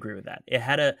completely agree with that. It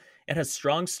had a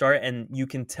strong start, and you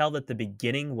can tell that the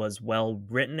beginning was well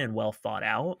written and well thought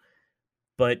out.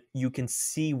 But you can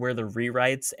see where the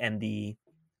rewrites and the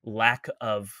lack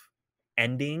of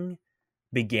ending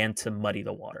began to muddy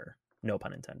the water. No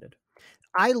pun intended.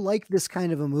 I like this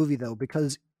kind of a movie though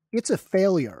because it's a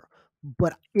failure,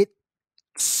 but it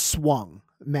swung,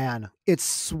 man. It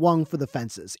swung for the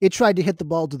fences. It tried to hit the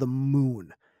ball to the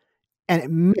moon and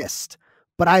it missed.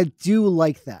 But I do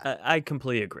like that. I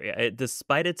completely agree.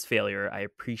 Despite its failure, I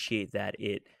appreciate that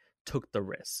it took the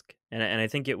risk. And I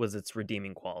think it was its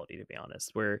redeeming quality, to be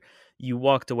honest, where you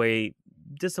walked away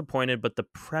disappointed, but the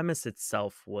premise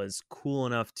itself was cool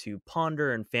enough to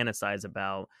ponder and fantasize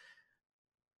about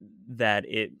that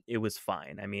it was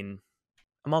fine. I mean,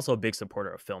 I'm also a big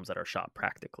supporter of films that are shot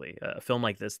practically. A film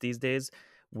like this these days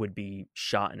would be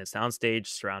shot in a soundstage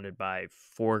surrounded by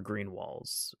four green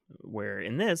walls, where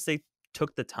in this, they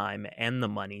took the time and the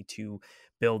money to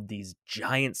build these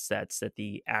giant sets that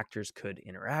the actors could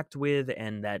interact with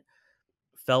and that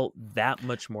felt that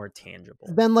much more tangible.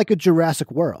 Then like a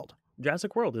Jurassic World.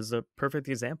 Jurassic World is a perfect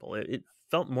example. It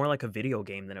felt more like a video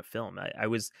game than a film. I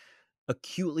was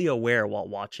acutely aware while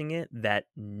watching it that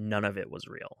none of it was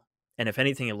real. And if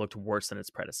anything, it looked worse than its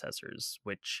predecessors,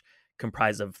 which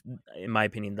comprised of, in my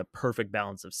opinion, the perfect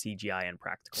balance of CGI and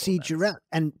practical See, events.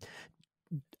 And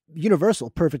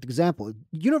Universal, perfect example.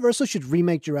 Universal should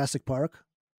remake Jurassic Park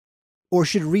or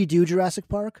should redo Jurassic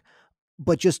Park,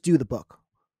 but just do the book.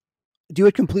 Do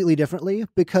it completely differently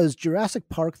because Jurassic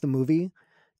Park, the movie,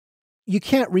 you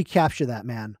can't recapture that,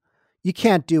 man. You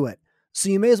can't do it. So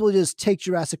you may as well just take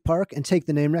Jurassic Park and take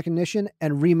the name recognition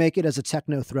and remake it as a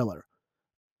techno thriller,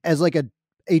 as like a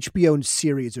HBO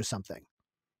series or something.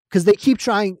 Because they keep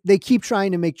trying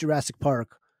to make Jurassic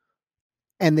Park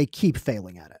and they keep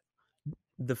failing at it.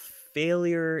 The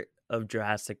failure of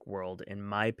Jurassic World, in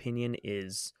my opinion,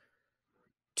 is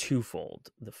twofold.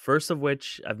 The first of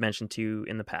which I've mentioned to you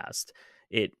in the past.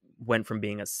 It went from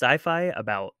being a sci-fi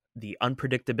about the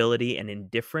unpredictability and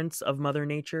indifference of Mother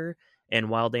Nature and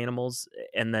wild animals,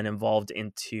 and then evolved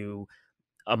into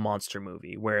a monster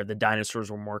movie where the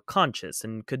dinosaurs were more conscious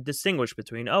and could distinguish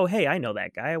between, oh, hey, I know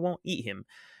that guy, I won't eat him.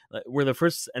 Where the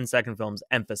first and second films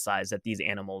emphasize that these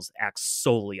animals act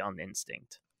solely on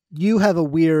instinct. You have a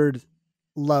weird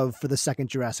love for the second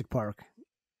Jurassic Park.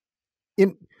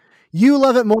 You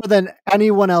love it more than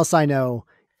anyone else I know.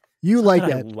 You It's not like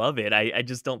that I it. love it. I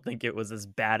just don't think it was as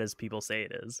bad as people say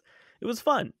it is. It was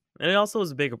fun. And it also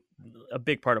was a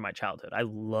big part of my childhood. I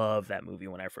love that movie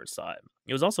when I first saw it.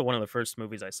 It was also one of the first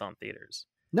movies I saw in theaters.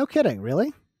 No kidding,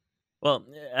 really? Well,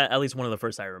 at least one of the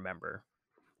first I remember.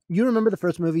 You remember the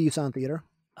first movie you saw in theater?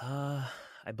 Uh,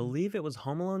 I believe it was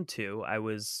Home Alone 2. I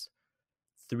was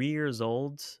 3 years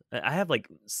old. I have like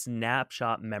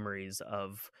snapshot memories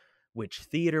of which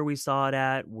theater we saw it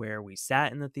at, where we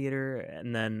sat in the theater,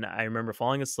 and then I remember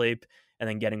falling asleep and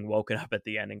then getting woken up at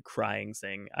the end and crying,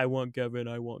 saying, "I want Kevin,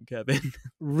 I want Kevin."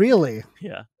 Really?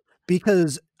 Yeah.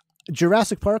 Because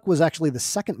Jurassic Park was actually the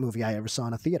second movie I ever saw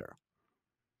in a theater.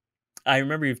 I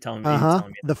remember you telling me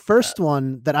The that. first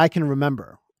one that I can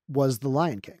remember was The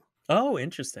Lion King. Oh,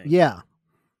 interesting. Yeah.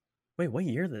 Wait, what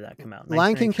year did that come out?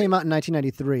 Lion King 1993? came out in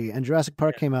 1993, and Jurassic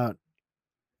Park Yeah, came out.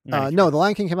 No, 93. The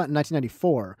Lion King came out in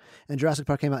 1994, and Jurassic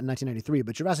Park came out in 1993.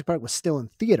 But Jurassic Park was still in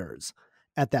theaters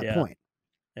at that Yeah, point.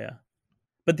 yeah.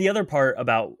 But the other part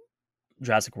about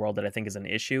Jurassic World that I think is an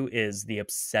issue is the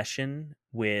obsession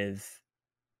with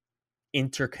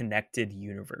interconnected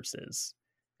universes.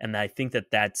 And I think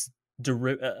that that's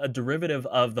a derivative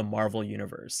of the Marvel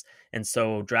universe. And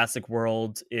so Jurassic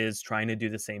World is trying to do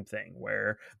the same thing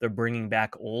where they're bringing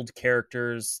back old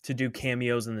characters to do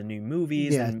cameos in the new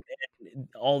movies, Yeah. and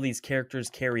all these characters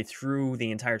carry through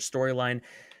the entire storyline.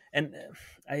 And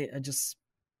I just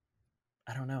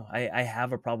I don't know. I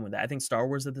have a problem with that. I think Star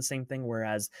Wars did the same thing.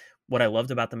 Whereas what I loved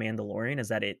about The Mandalorian is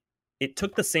that it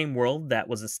took the same world that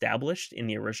was established in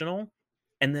the original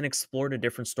and then explored a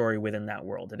different story within that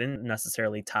world. It didn't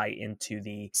necessarily tie into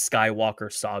the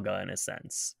Skywalker saga in a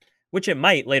sense, which it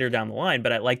might later down the line.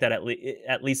 But I like that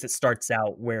at least it starts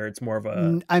out where it's more of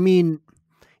a I mean,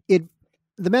 it.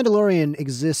 The Mandalorian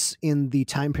exists in the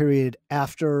time period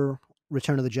after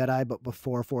Return of the Jedi, but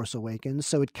before Force Awakens.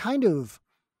 So it kind of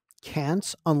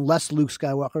can't, unless Luke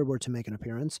Skywalker were to make an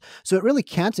appearance. So it really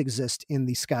can't exist in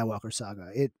the Skywalker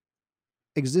saga. It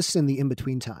exists in the in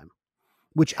between time,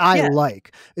 which I yeah.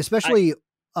 like, I especially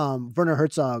Werner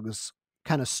Herzog's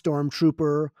kind of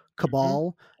stormtrooper mhm,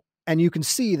 cabal. And you can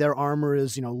see their armor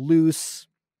is, loose,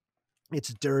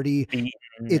 it's dirty. beaten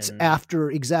It's and after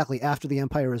the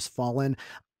Empire has fallen.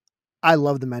 I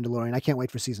love The Mandalorian. I can't wait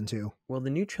for season 2. well,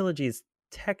 the new trilogy is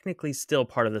technically still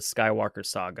part of the Skywalker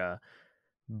saga.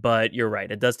 But you're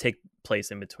right, it does take place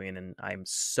in between, and I'm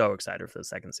so excited for the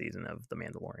second season of The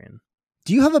Mandalorian.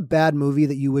 Do you have a bad movie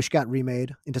that you wish got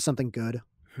remade into something good?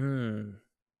 Hmm.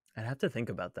 I'd have to think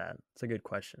about that. It's a good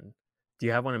question. Do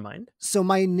you have one in mind? So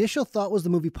my initial thought was the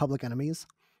movie Public Enemies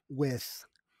with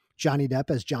Johnny Depp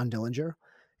as John Dillinger,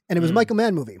 and it was a Mm. Michael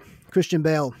Mann movie. Christian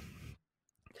Bale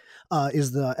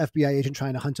is the FBI agent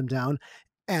trying to hunt him down,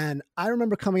 and I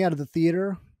remember coming out of the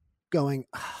theater going,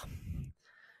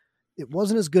 it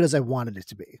wasn't as good as I wanted it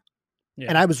to be,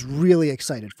 and Yeah. I was really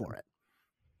excited for it.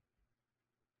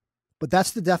 But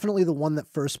that's definitely the one that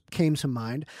first came to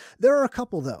mind. There are a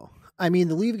couple though. I mean,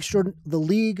 the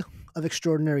League of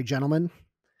Extraordinary Gentlemen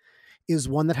is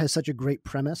one that has such a great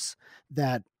premise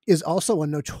that is also a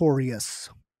notorious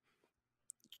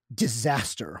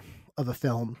disaster of a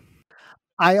film.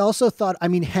 I also thought, I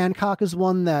mean, Hancock is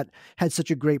one that had such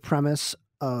a great premise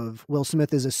of Will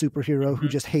Smith is a superhero who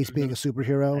Mhm, just hates being mhm. a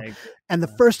superhero. I agree. And the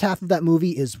Yeah. first half of that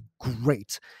movie is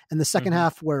great. And the second Mhm.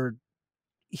 half, where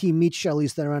he meets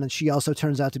Charlize Theron and she also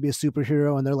turns out to be a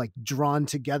superhero and they're like drawn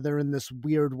together in this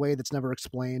weird way that's never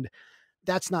explained,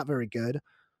 that's not very good.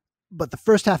 But the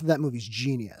first half of that movie's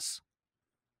genius.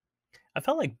 I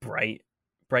felt like Bright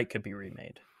could be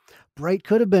remade. Bright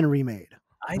could have been remade.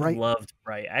 I Bright. loved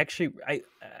Bright. I mean, I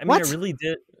What? really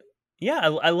did. Yeah,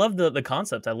 I love the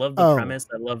concept. I love the Oh. premise.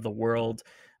 I love the world.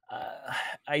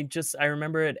 I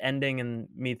remember it ending and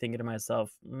me thinking to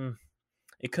myself,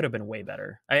 it could have been way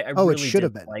better. I Oh, it really should did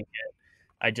have been. like it.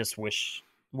 I just wish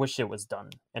it was done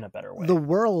in a better The way.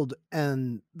 world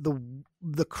and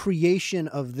the creation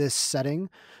of this setting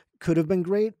could have been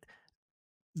great.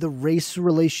 The race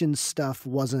relations stuff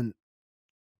wasn't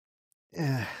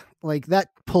eh, like that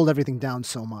pulled everything down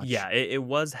so much. Yeah, it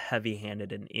was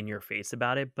heavy-handed and in your face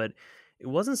about it, but it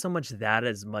wasn't so much that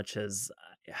as much as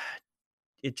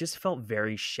it just felt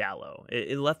very shallow.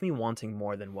 It left me wanting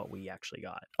more than what we actually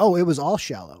got. Oh, it was all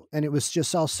shallow and it was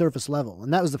just all surface level.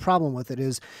 And that was the problem with it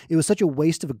is it was such a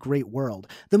waste of a great world.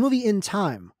 The movie In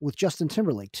Time with Justin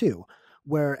Timberlake too,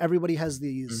 where everybody has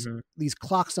Mhm. these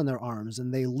clocks on their arms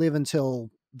and they live until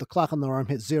the clock on their arm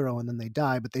hits 0 and then they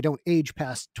die, but they don't age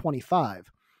past 25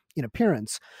 in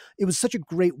appearance. It was such a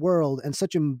great world and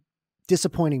such a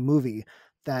disappointing movie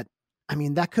that I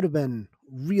mean that could have been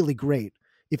really great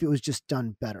if it was just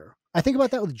done better. I think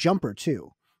about that with Jumper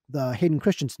too, the Hayden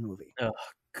Christensen movie. Oh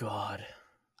god.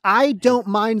 I Hey, don't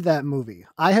mind that movie.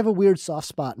 I have a weird soft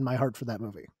spot in my heart for that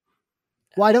movie.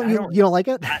 Why don't I you don't you don't like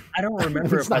it? I don't I mean,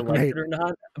 remember it's if I not liked great. it or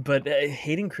not, but,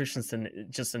 Hayden Christensen, it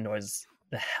just annoys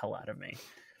the hell out of me.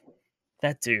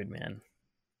 That dude, man.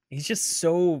 He's just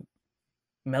so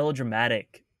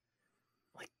melodramatic.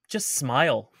 Like, just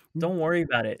smile. Don't worry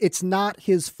about it. It's not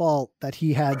his fault that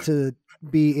he had to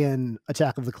be in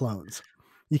Attack of the Clones.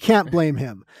 You can't blame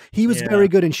him. He was Yeah. very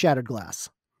good in Shattered Glass.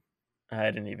 I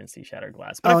didn't even see Shattered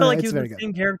Glass, but I Oh, felt no, like he it's was the very good.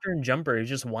 same character in Jumper. He's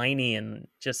just whiny and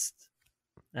just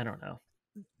I don't know.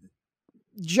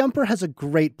 Jumper has a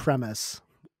great premise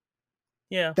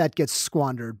Yeah. that gets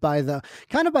squandered by the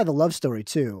by the love story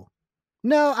too.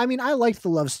 No, I mean I liked the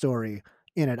love story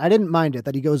in it. I didn't mind it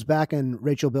that he goes back and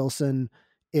Rachel Bilson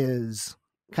is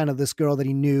kind of this girl that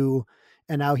he knew,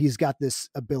 and now he's got this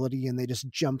ability and they just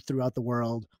jump throughout the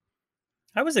world.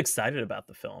 I was excited about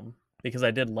the film because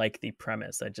I did like the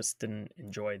premise. I just didn't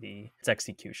enjoy its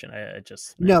execution. I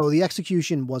just No, the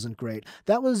execution wasn't great.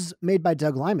 That was made by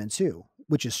Doug Liman too,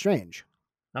 which is strange.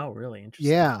 Oh, really?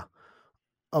 Interesting. Yeah,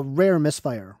 a rare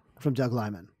misfire from Doug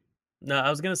Liman. No, I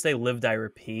was gonna say Live, Die,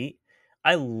 Repeat.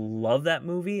 I love that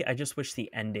movie. I just wish the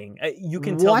ending. You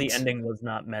can tell the What? ending was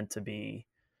not meant to be.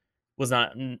 Was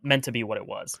not meant to be what it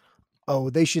was. Oh,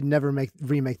 they should never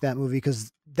remake that movie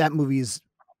because that movie is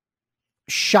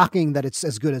shocking that it's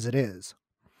as good as it is.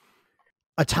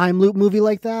 A time loop movie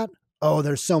like that? Oh,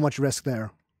 there's so much risk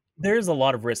there. There's a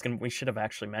lot of risk, and we should have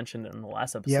actually mentioned it in the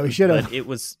last episode. Yeah, we should have. But it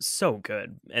was so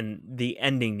good, and the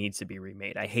ending needs to be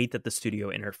remade. I hate that the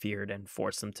studio interfered and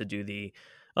forced them to do the,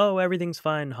 oh, everything's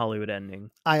fine Hollywood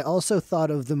ending. I also thought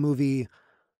of the movie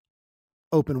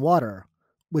Open Water,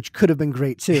 which could have been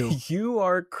great too. You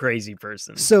are a crazy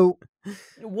person. So,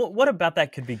 what about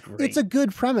that could be great? It's a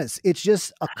good premise. It's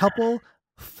just a couple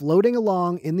floating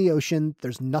along in the ocean.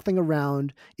 There's nothing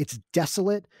around. It's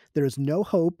desolate. There is no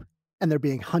hope, and they're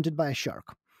being hunted by a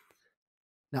shark.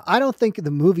 Now, I don't think the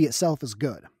movie itself is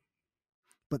good,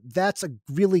 but that's a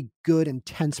really good,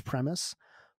 intense premise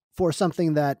for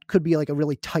something that could be like a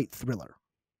really tight thriller.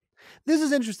 This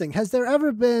is interesting. Has there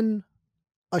ever been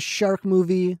a shark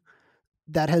movie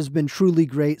that has been truly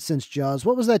great since Jaws?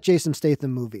 What was that Jason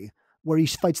Statham movie where he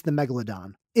fights the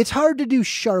megalodon? It's hard to do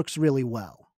sharks really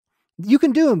well. You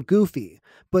can do them goofy,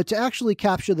 but to actually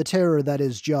capture the terror that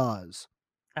is Jaws.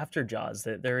 After Jaws,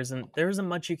 there isn't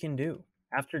much you can do.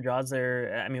 After Jaws,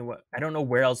 I mean, I don't know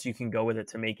where else you can go with it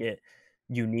to make it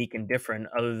unique and different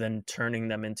other than turning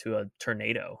them into a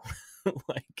tornado.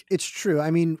 Like, it's true.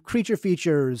 I mean, creature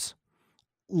features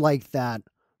like that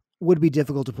would be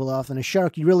difficult to pull off. And a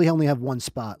shark, you really only have one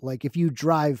spot. Like if you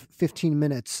drive 15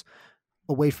 minutes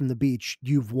away from the beach,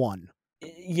 you've won.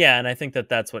 Yeah, and I think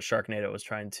that's what Sharknado was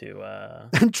trying to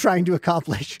trying to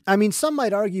accomplish. I mean, some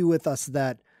might argue with us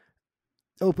that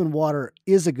Open Water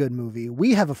is a good movie.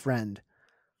 We have a friend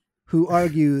who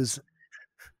argues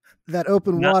that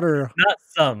Water... Not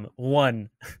some,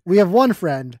 one. We have one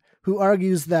friend who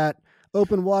argues that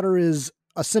Open Water is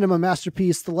a cinema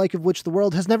masterpiece, the like of which the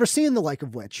world has never seen the like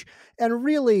of which. And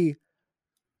really,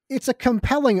 it's a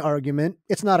compelling argument.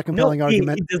 It's not a compelling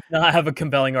argument. He does not have a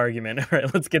compelling argument. All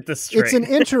right, let's get this straight. It's an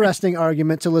interesting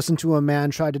argument to listen to a man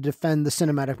try to defend the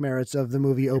cinematic merits of the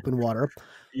movie Open Water.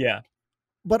 Yeah.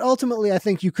 But ultimately, I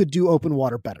think you could do Open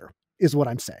Water better, is what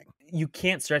I'm saying. You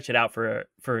can't stretch it out for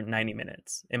 90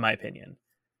 minutes, in my opinion.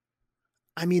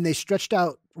 I mean, they stretched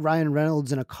out Ryan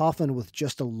Reynolds in a coffin with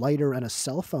just a lighter and a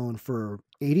cell phone for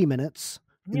 80 minutes.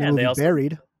 Yeah,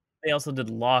 they also did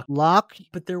Lock.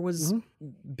 But there was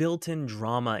built-in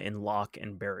drama in Lock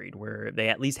and Buried, where they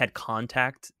at least had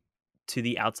contact to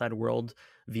the outside world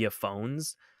via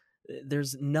phones.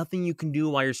 There's nothing you can do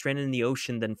while you're stranded in the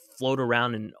ocean than float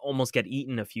around and almost get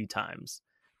eaten a few times.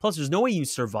 Plus, there's no way you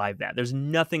survive that. There's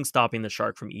nothing stopping the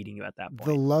shark from eating you at that point.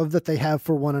 The love that they have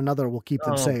for one another will keep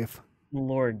them safe.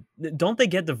 Lord, don't they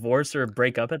get divorced or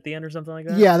break up at the end or something like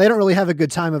that? Yeah, they don't really have a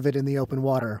good time of it in the open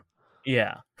water.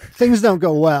 Yeah. Things don't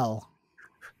go well.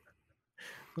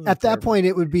 At that point,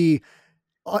 it would be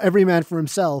every man for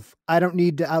himself. I don't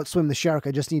need to outswim the shark.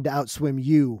 I just need to outswim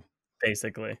you.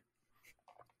 Basically.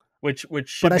 Which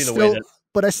should be the way that...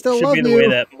 But I still should love be the you. way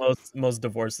that most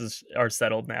divorces are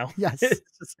settled now. Yes.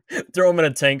 Just throw them in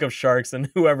a tank of sharks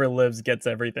and whoever lives gets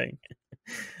everything.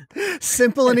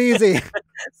 Simple and easy.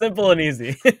 Simple and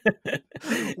easy.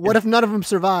 What if none of them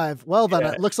survive? Well, then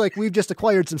it looks like we've just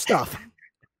acquired some stuff.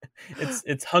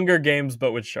 It's Hunger Games,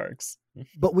 but with sharks.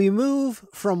 But we move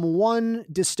from one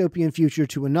dystopian future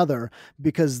to another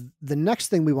because the next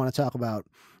thing we want to talk about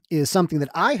is something that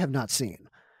I have not seen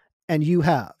and you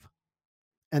have.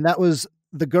 And that was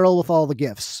The Girl with All the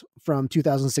Gifts from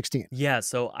 2016. Yeah,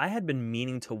 so I had been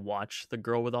meaning to watch The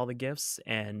Girl with All the Gifts,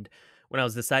 and when I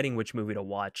was deciding which movie to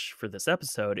watch for this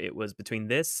episode, it was between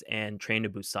this and Train to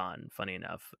Busan, funny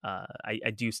enough.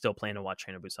 I do still plan to watch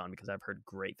Train to Busan because I've heard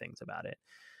great things about it.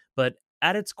 But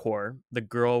at its core, The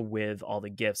Girl with All the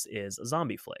Gifts is a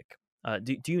zombie flick.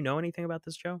 Do you know anything about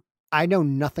this, Joe? I know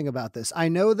nothing about this. I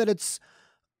know that it's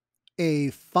a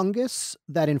fungus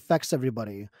that infects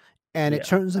everybody, and it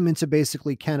turns them into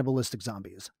basically cannibalistic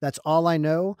zombies. That's all I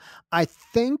know. I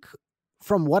think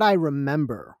from what I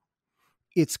remember,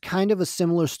 It's kind of a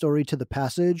similar story to The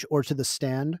Passage or to The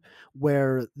Stand,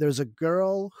 where there's a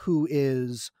girl who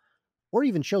is, or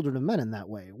even Children of Men in that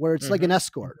way, where it's like an Mhm.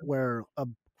 escort, where a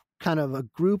kind of a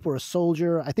group or a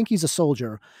soldier, I think he's a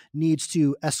soldier, needs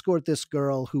to escort this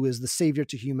girl who is the savior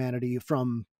to humanity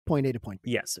from point A to point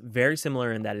B. Yes, very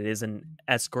similar in that it is an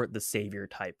escort the savior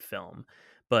type film,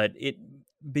 but it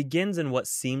begins in what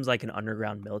seems like an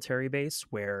underground military base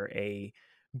where a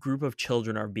group of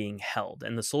children are being held,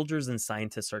 and the soldiers and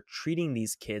scientists are treating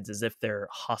these kids as if they're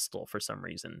hostile for some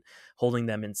reason, holding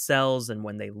them in cells, and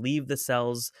when they leave the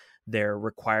cells, they're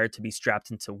required to be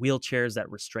strapped into wheelchairs that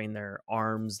restrain their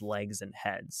arms, legs, and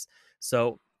heads.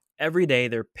 So every day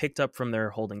they're picked up from their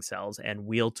holding cells and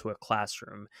wheeled to a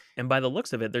classroom, and by the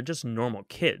looks of it, they're just normal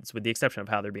kids, with the exception of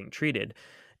how they're being treated,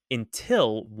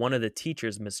 until one of the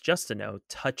teachers, Miss Justino,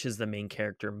 touches the main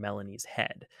character, Melanie's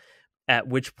head. At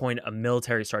which point, a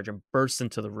military sergeant bursts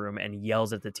into the room and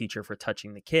yells at the teacher for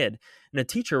touching the kid. And the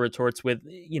teacher retorts with,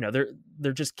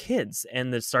 they're just kids.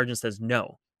 And the sergeant says,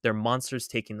 no, they're monsters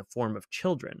taking the form of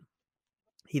children.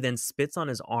 He then spits on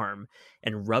his arm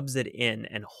and rubs it in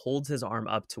and holds his arm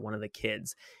up to one of the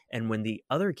kids. And when the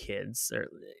other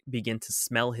begin to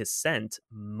smell his scent,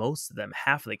 most of them,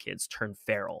 half of the kids, turn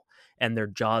feral and their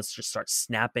jaws just start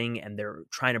snapping and they're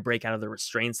trying to break out of the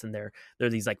restraints, and they're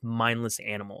these like mindless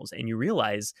animals. And you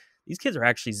realize these kids are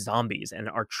actually zombies and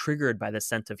are triggered by the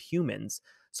scent of humans.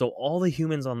 So all the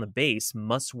humans on the base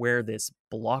must wear this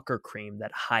blocker cream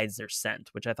that hides their scent,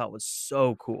 which I thought was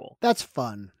so cool. That's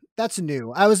fun. That's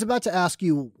new. I was about to ask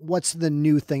you what's the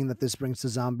new thing that this brings to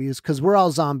zombies, because we're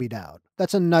all zombied out.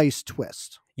 That's a nice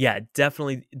twist. Yeah, it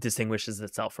definitely distinguishes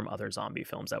itself from other zombie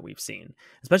films that we've seen,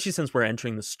 especially since we're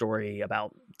entering the story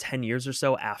about 10 years or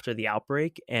so after the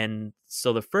outbreak. And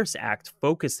so the first act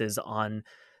focuses on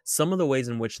some of the ways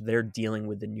in which they're dealing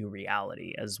with the new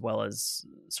reality, as well as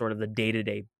sort of the day to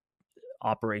day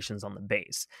operations on the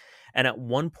base. And at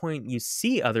one point, you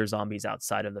see other zombies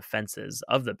outside of the fences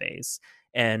of the base,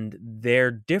 and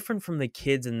they're different from the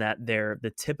kids in that they're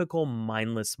the typical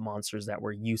mindless monsters that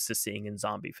we're used to seeing in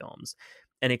zombie films.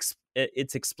 And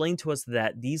it's explained to us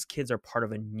that these kids are part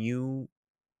of a new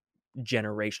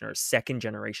generation or second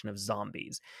generation of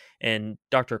zombies. And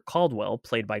Dr. Caldwell,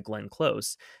 played by Glenn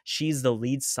Close, she's the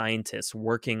lead scientist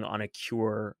working on a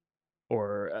cure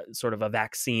or sort of a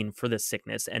vaccine for this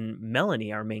sickness. And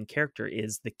Melanie, our main character,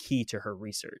 is the key to her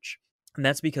research. And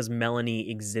that's because Melanie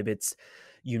exhibits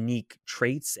unique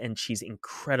traits and she's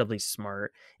incredibly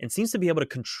smart and seems to be able to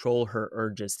control her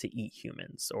urges to eat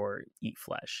humans or eat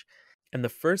flesh. And the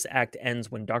first act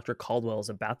ends when Dr. Caldwell is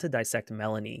about to dissect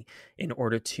Melanie in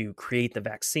order to create the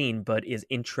vaccine, but is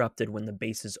interrupted when the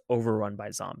base is overrun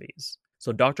by zombies.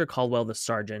 So Dr. Caldwell, the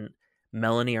sergeant,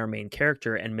 Melanie, our main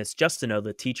character, and Miss Justino,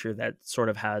 the teacher that sort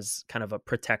of has kind of a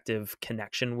protective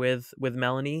connection with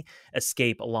Melanie,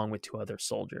 escape along with two other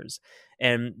soldiers.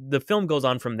 And the film goes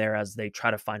on from there as they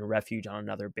try to find refuge on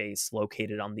another base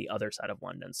located on the other side of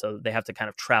London. So they have to kind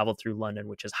of travel through London,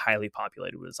 which is highly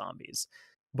populated with zombies.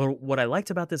 But what I liked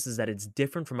about this is that it's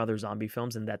different from other zombie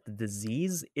films in that the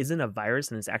disease isn't a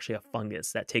virus and it's actually a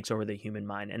fungus that takes over the human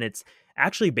mind. And it's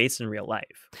actually based in real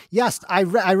life. Yes, I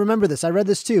remember this. I read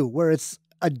this too, where it's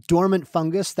a dormant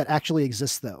fungus that actually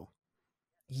exists, though.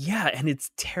 Yeah, and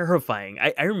it's terrifying.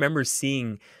 I remember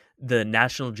seeing the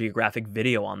National Geographic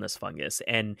video on this fungus,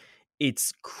 and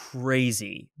it's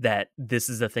crazy that this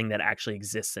is a thing that actually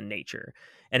exists in nature.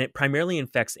 And it primarily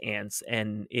infects ants,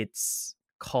 and it's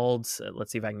called,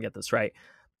 let's see if I can get this right,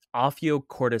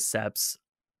 Ophiocordyceps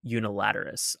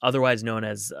unilaterus, otherwise known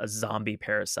as a zombie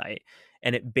parasite.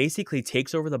 And it basically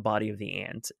takes over the body of the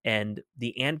ant, and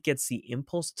the ant gets the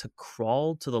impulse to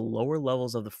crawl to the lower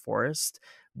levels of the forest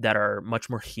that are much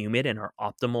more humid and are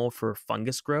optimal for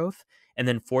fungus growth, and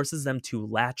then forces them to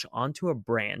latch onto a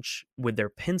branch with their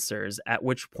pincers, at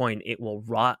which point it will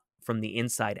rot from the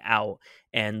inside out,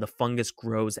 and the fungus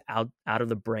grows out of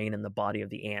the brain and the body of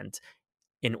the ant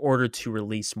in order to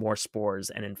release more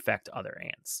spores and infect other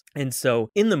ants. And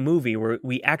so in the movie, where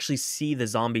we actually see the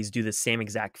zombies do the same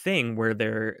exact thing,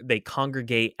 where they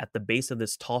congregate at the base of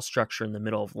this tall structure in the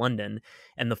middle of London,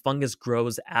 and the fungus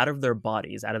grows out of their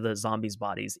bodies, out of the zombies'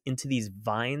 bodies, into these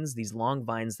vines, these long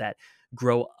vines that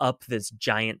grow up this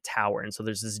giant tower. And so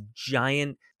there's this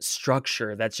giant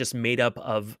structure that's just made up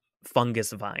of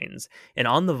fungus vines, and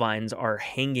on the vines are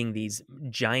hanging these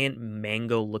giant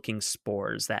mango looking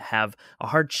spores that have a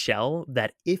hard shell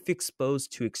that, if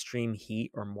exposed to extreme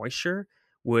heat or moisture,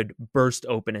 would burst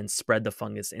open and spread the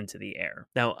fungus into the air.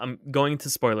 Now, I'm going to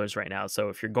spoilers right now, so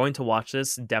if you're going to watch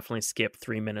this, definitely skip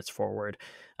 3 minutes forward,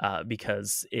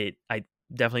 because I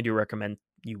definitely do recommend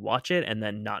you watch it and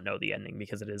then not know the ending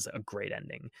because it is a great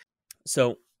ending.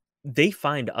 So they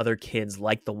find other kids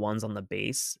like the ones on the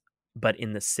base, but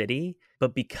in the city.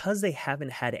 But because they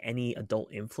haven't had any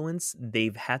adult influence,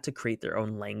 they've had to create their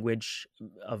own language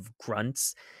of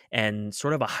grunts and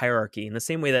sort of a hierarchy in the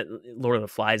same way that Lord of the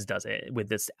Flies does it with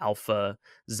this alpha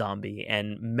zombie.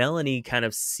 And Melanie kind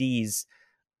of sees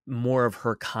more of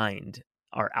her kind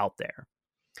are out there.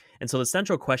 And so the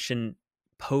central question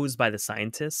posed by the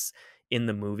scientists in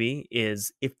the movie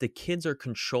is if the kids are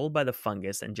controlled by the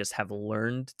fungus and just have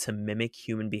learned to mimic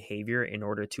human behavior in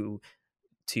order to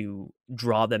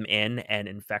draw them in and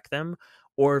infect them,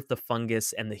 or if the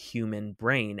fungus and the human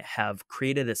brain have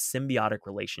created a symbiotic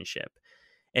relationship.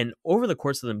 And over the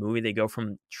course of the movie, they go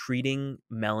from treating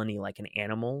Melanie like an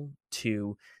animal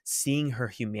to seeing her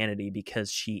humanity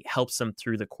because she helps them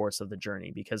through the course of the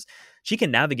journey, because she can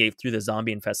navigate through the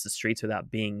zombie infested streets without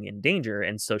being in danger.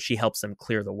 And so she helps them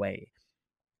clear the way.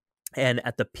 And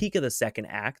at the peak of the second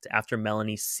act, after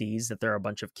Melanie sees that there are a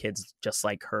bunch of kids just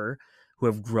like her who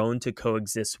have grown to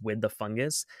coexist with the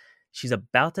fungus, she's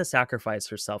about to sacrifice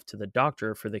herself to the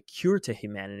doctor for the cure to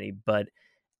humanity, but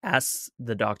asks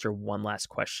the doctor one last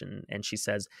question. And she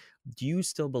says, "Do you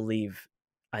still believe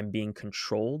I'm being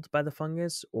controlled by the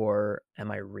fungus, or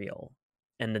am I real?"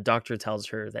 And the doctor tells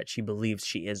her that she believes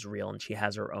she is real and she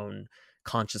has her own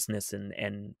consciousness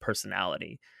and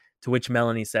personality. To which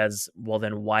Melanie says, "Well,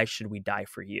 then why should we die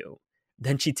for you?"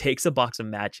 Then she takes a box of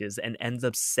matches and ends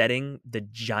up setting the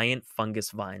giant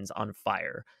fungus vines on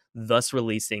fire, thus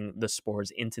releasing the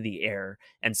spores into the air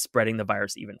and spreading the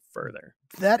virus even further.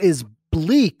 That is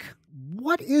bleak.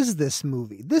 What is this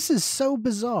movie? This is so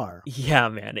bizarre. Yeah,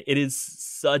 man, it is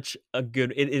such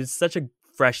a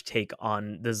fresh take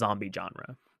on the zombie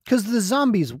genre. Because the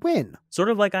zombies win. Sort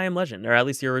of like I Am Legend, or at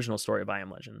least the original story of I Am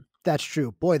Legend. That's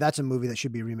true. Boy, that's a movie that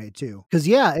should be remade too. Because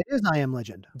yeah, it is I Am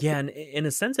Legend. Yeah, and in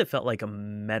a sense, it felt like a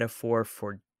metaphor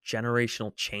for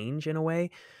generational change in a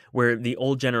way, where the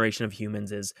old generation of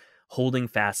humans is holding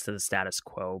fast to the status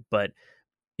quo, but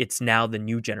it's now the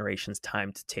new generation's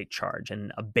time to take charge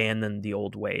and abandon the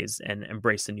old ways and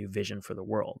embrace a new vision for the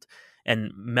world.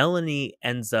 And Melanie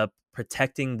ends up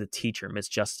protecting the teacher, Miss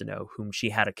Justineau, whom she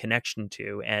had a connection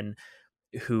to and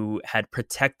who had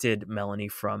protected Melanie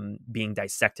from being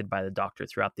dissected by the doctor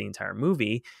throughout the entire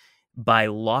movie, by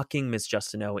locking Miss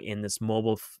Justineau in this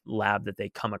mobile lab that they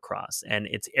come across, and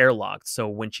it's airlocked. So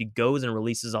when she goes and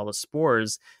releases all the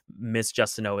spores, Miss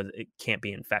Justineau can't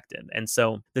be infected. And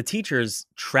so the teacher's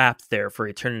trapped there for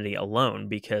eternity alone,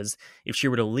 because if she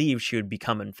were to leave, she would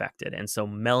become infected. And so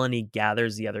Melanie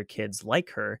gathers the other kids like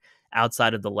her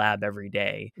outside of the lab every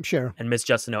day. Sure. And Miss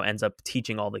Justineau ends up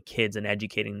teaching all the kids and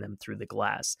educating them through the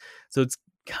glass. So it's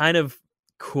kind of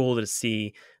cool to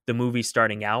see the movie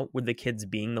starting out with the kids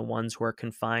being the ones who are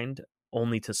confined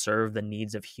only to serve the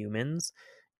needs of humans,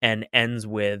 and ends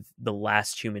with the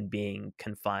last human being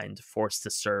confined, forced to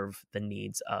serve the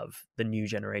needs of the new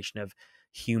generation of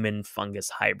human fungus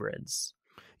hybrids.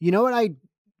 You know what I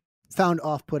found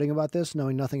off-putting about this,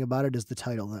 knowing nothing about it, is the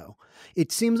title, though.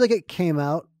 It seems like it came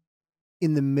out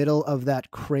in the middle of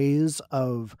that craze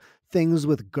of things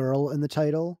with girl in the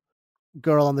title.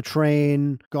 Girl on the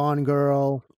Train, Gone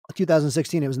Girl.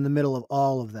 2016, it was in the middle of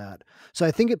all of that. So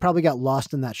I think it probably got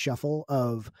lost in that shuffle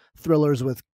of thrillers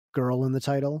with girl in the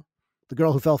title. The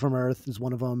Girl Who Fell from Earth is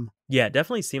one of them. Yeah, it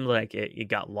definitely seemed like it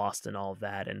got lost in all of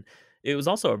that. And it was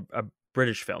also a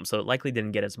British film, so it likely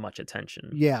didn't get as much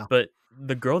attention. Yeah. But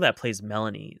the girl that plays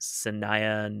Melanie,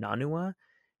 Sanaya Nanua,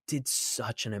 did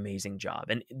such an amazing job.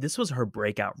 And this was her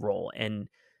breakout role. And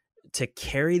to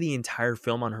carry the entire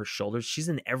film on her shoulders, she's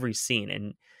in every scene.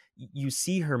 And you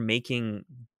see her making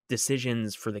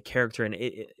decisions for the character. And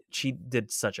she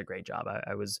did such a great job.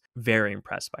 I was very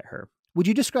impressed by her. Would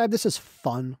you describe this as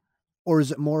fun? Or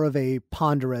is it more of a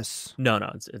ponderous? No,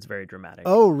 it's very dramatic.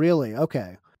 Oh, really?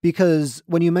 Okay. Because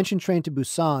when you mentioned Train to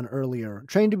Busan earlier,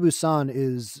 Train to Busan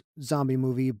is zombie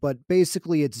movie, but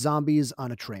basically it's zombies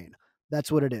on a train.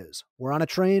 That's what it is. We're on a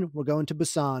train. We're going to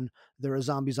Busan. There are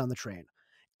zombies on the train.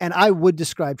 And I would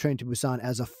describe Train to Busan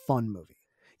as a fun movie.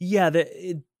 Yeah,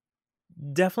 it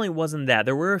definitely wasn't that.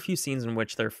 There were a few scenes in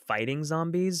which they're fighting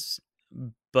zombies,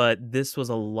 but this was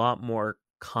a lot more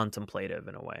contemplative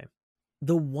in a way.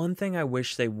 The one thing I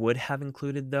wish they would have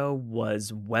included, though,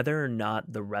 was whether or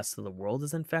not the rest of the world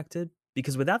is infected.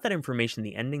 Because without that information,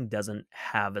 the ending doesn't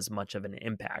have as much of an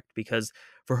impact. Because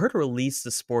for her to release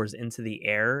the spores into the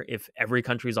air, if every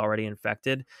country is already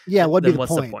infected, yeah, then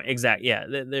what's the point? Exactly. Yeah,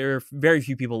 there are very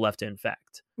few people left to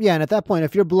infect. Yeah, and at that point,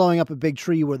 if you're blowing up a big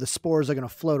tree where the spores are going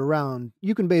to float around,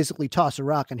 you can basically toss a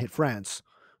rock and hit France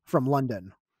from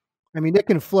London. I mean, it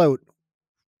can float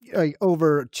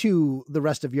over to the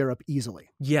rest of Europe easily.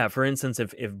 Yeah, for instance,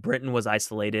 if Britain was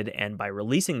isolated and by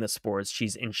releasing the spores,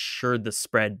 she's ensured the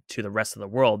spread to the rest of the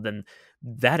world, then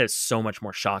that is so much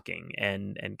more shocking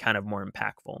and kind of more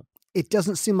impactful. It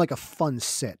doesn't seem like a fun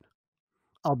sit,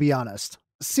 I'll be honest.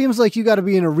 Seems like you got to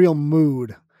be in a real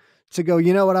mood to go,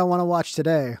 you know what I want to watch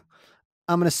today?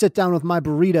 I'm going to sit down with my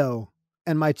burrito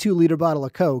and my 2-liter bottle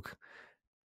of Coke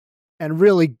and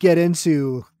really get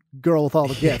into Girl with All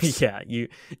the Gifts. Yeah, you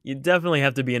definitely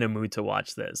have to be in a mood to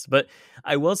watch this. But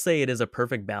I will say it is a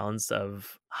perfect balance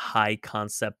of high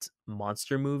concept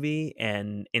monster movie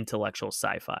and intellectual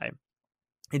sci-fi.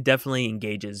 It definitely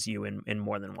engages you in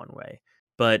more than one way.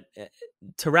 But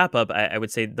to wrap up, I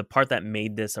would say the part that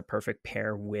made this a perfect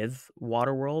pair with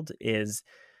Waterworld is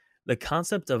the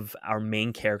concept of our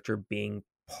main character being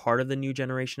part of the new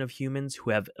generation of humans who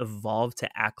have evolved to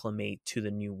acclimate to the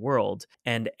new world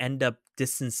and end up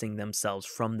distancing themselves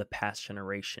from the past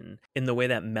generation in the way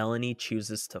that Melanie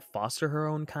chooses to foster her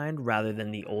own kind rather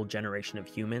than the old generation of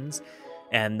humans,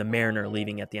 and the mariner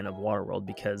leaving at the end of Waterworld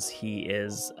because he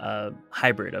is a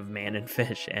hybrid of man and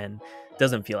fish and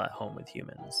doesn't feel at home with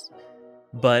humans.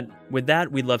 But with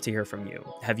that, we'd love to hear from you.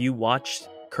 Have you watched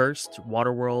Cursed,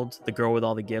 Waterworld, The Girl with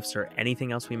All the Gifts, or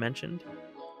anything else we mentioned?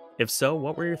 If so,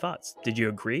 what were your thoughts? Did you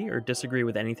agree or disagree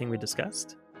with anything we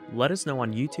discussed? Let us know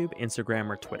on YouTube, Instagram,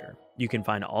 or Twitter. You can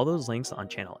find all those links on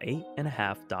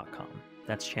channel8.5.com.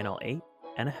 That's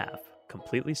channel8.5,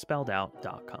 completely spelled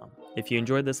out.com. If you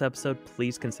enjoyed this episode,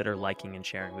 please consider liking and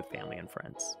sharing with family and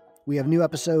friends. We have new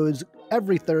episodes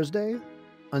every Thursday.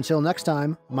 Until next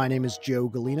time, my name is Joe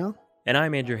Galino. And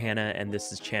I'm Andrew Hanna, and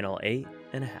this is Channel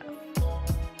 8.5.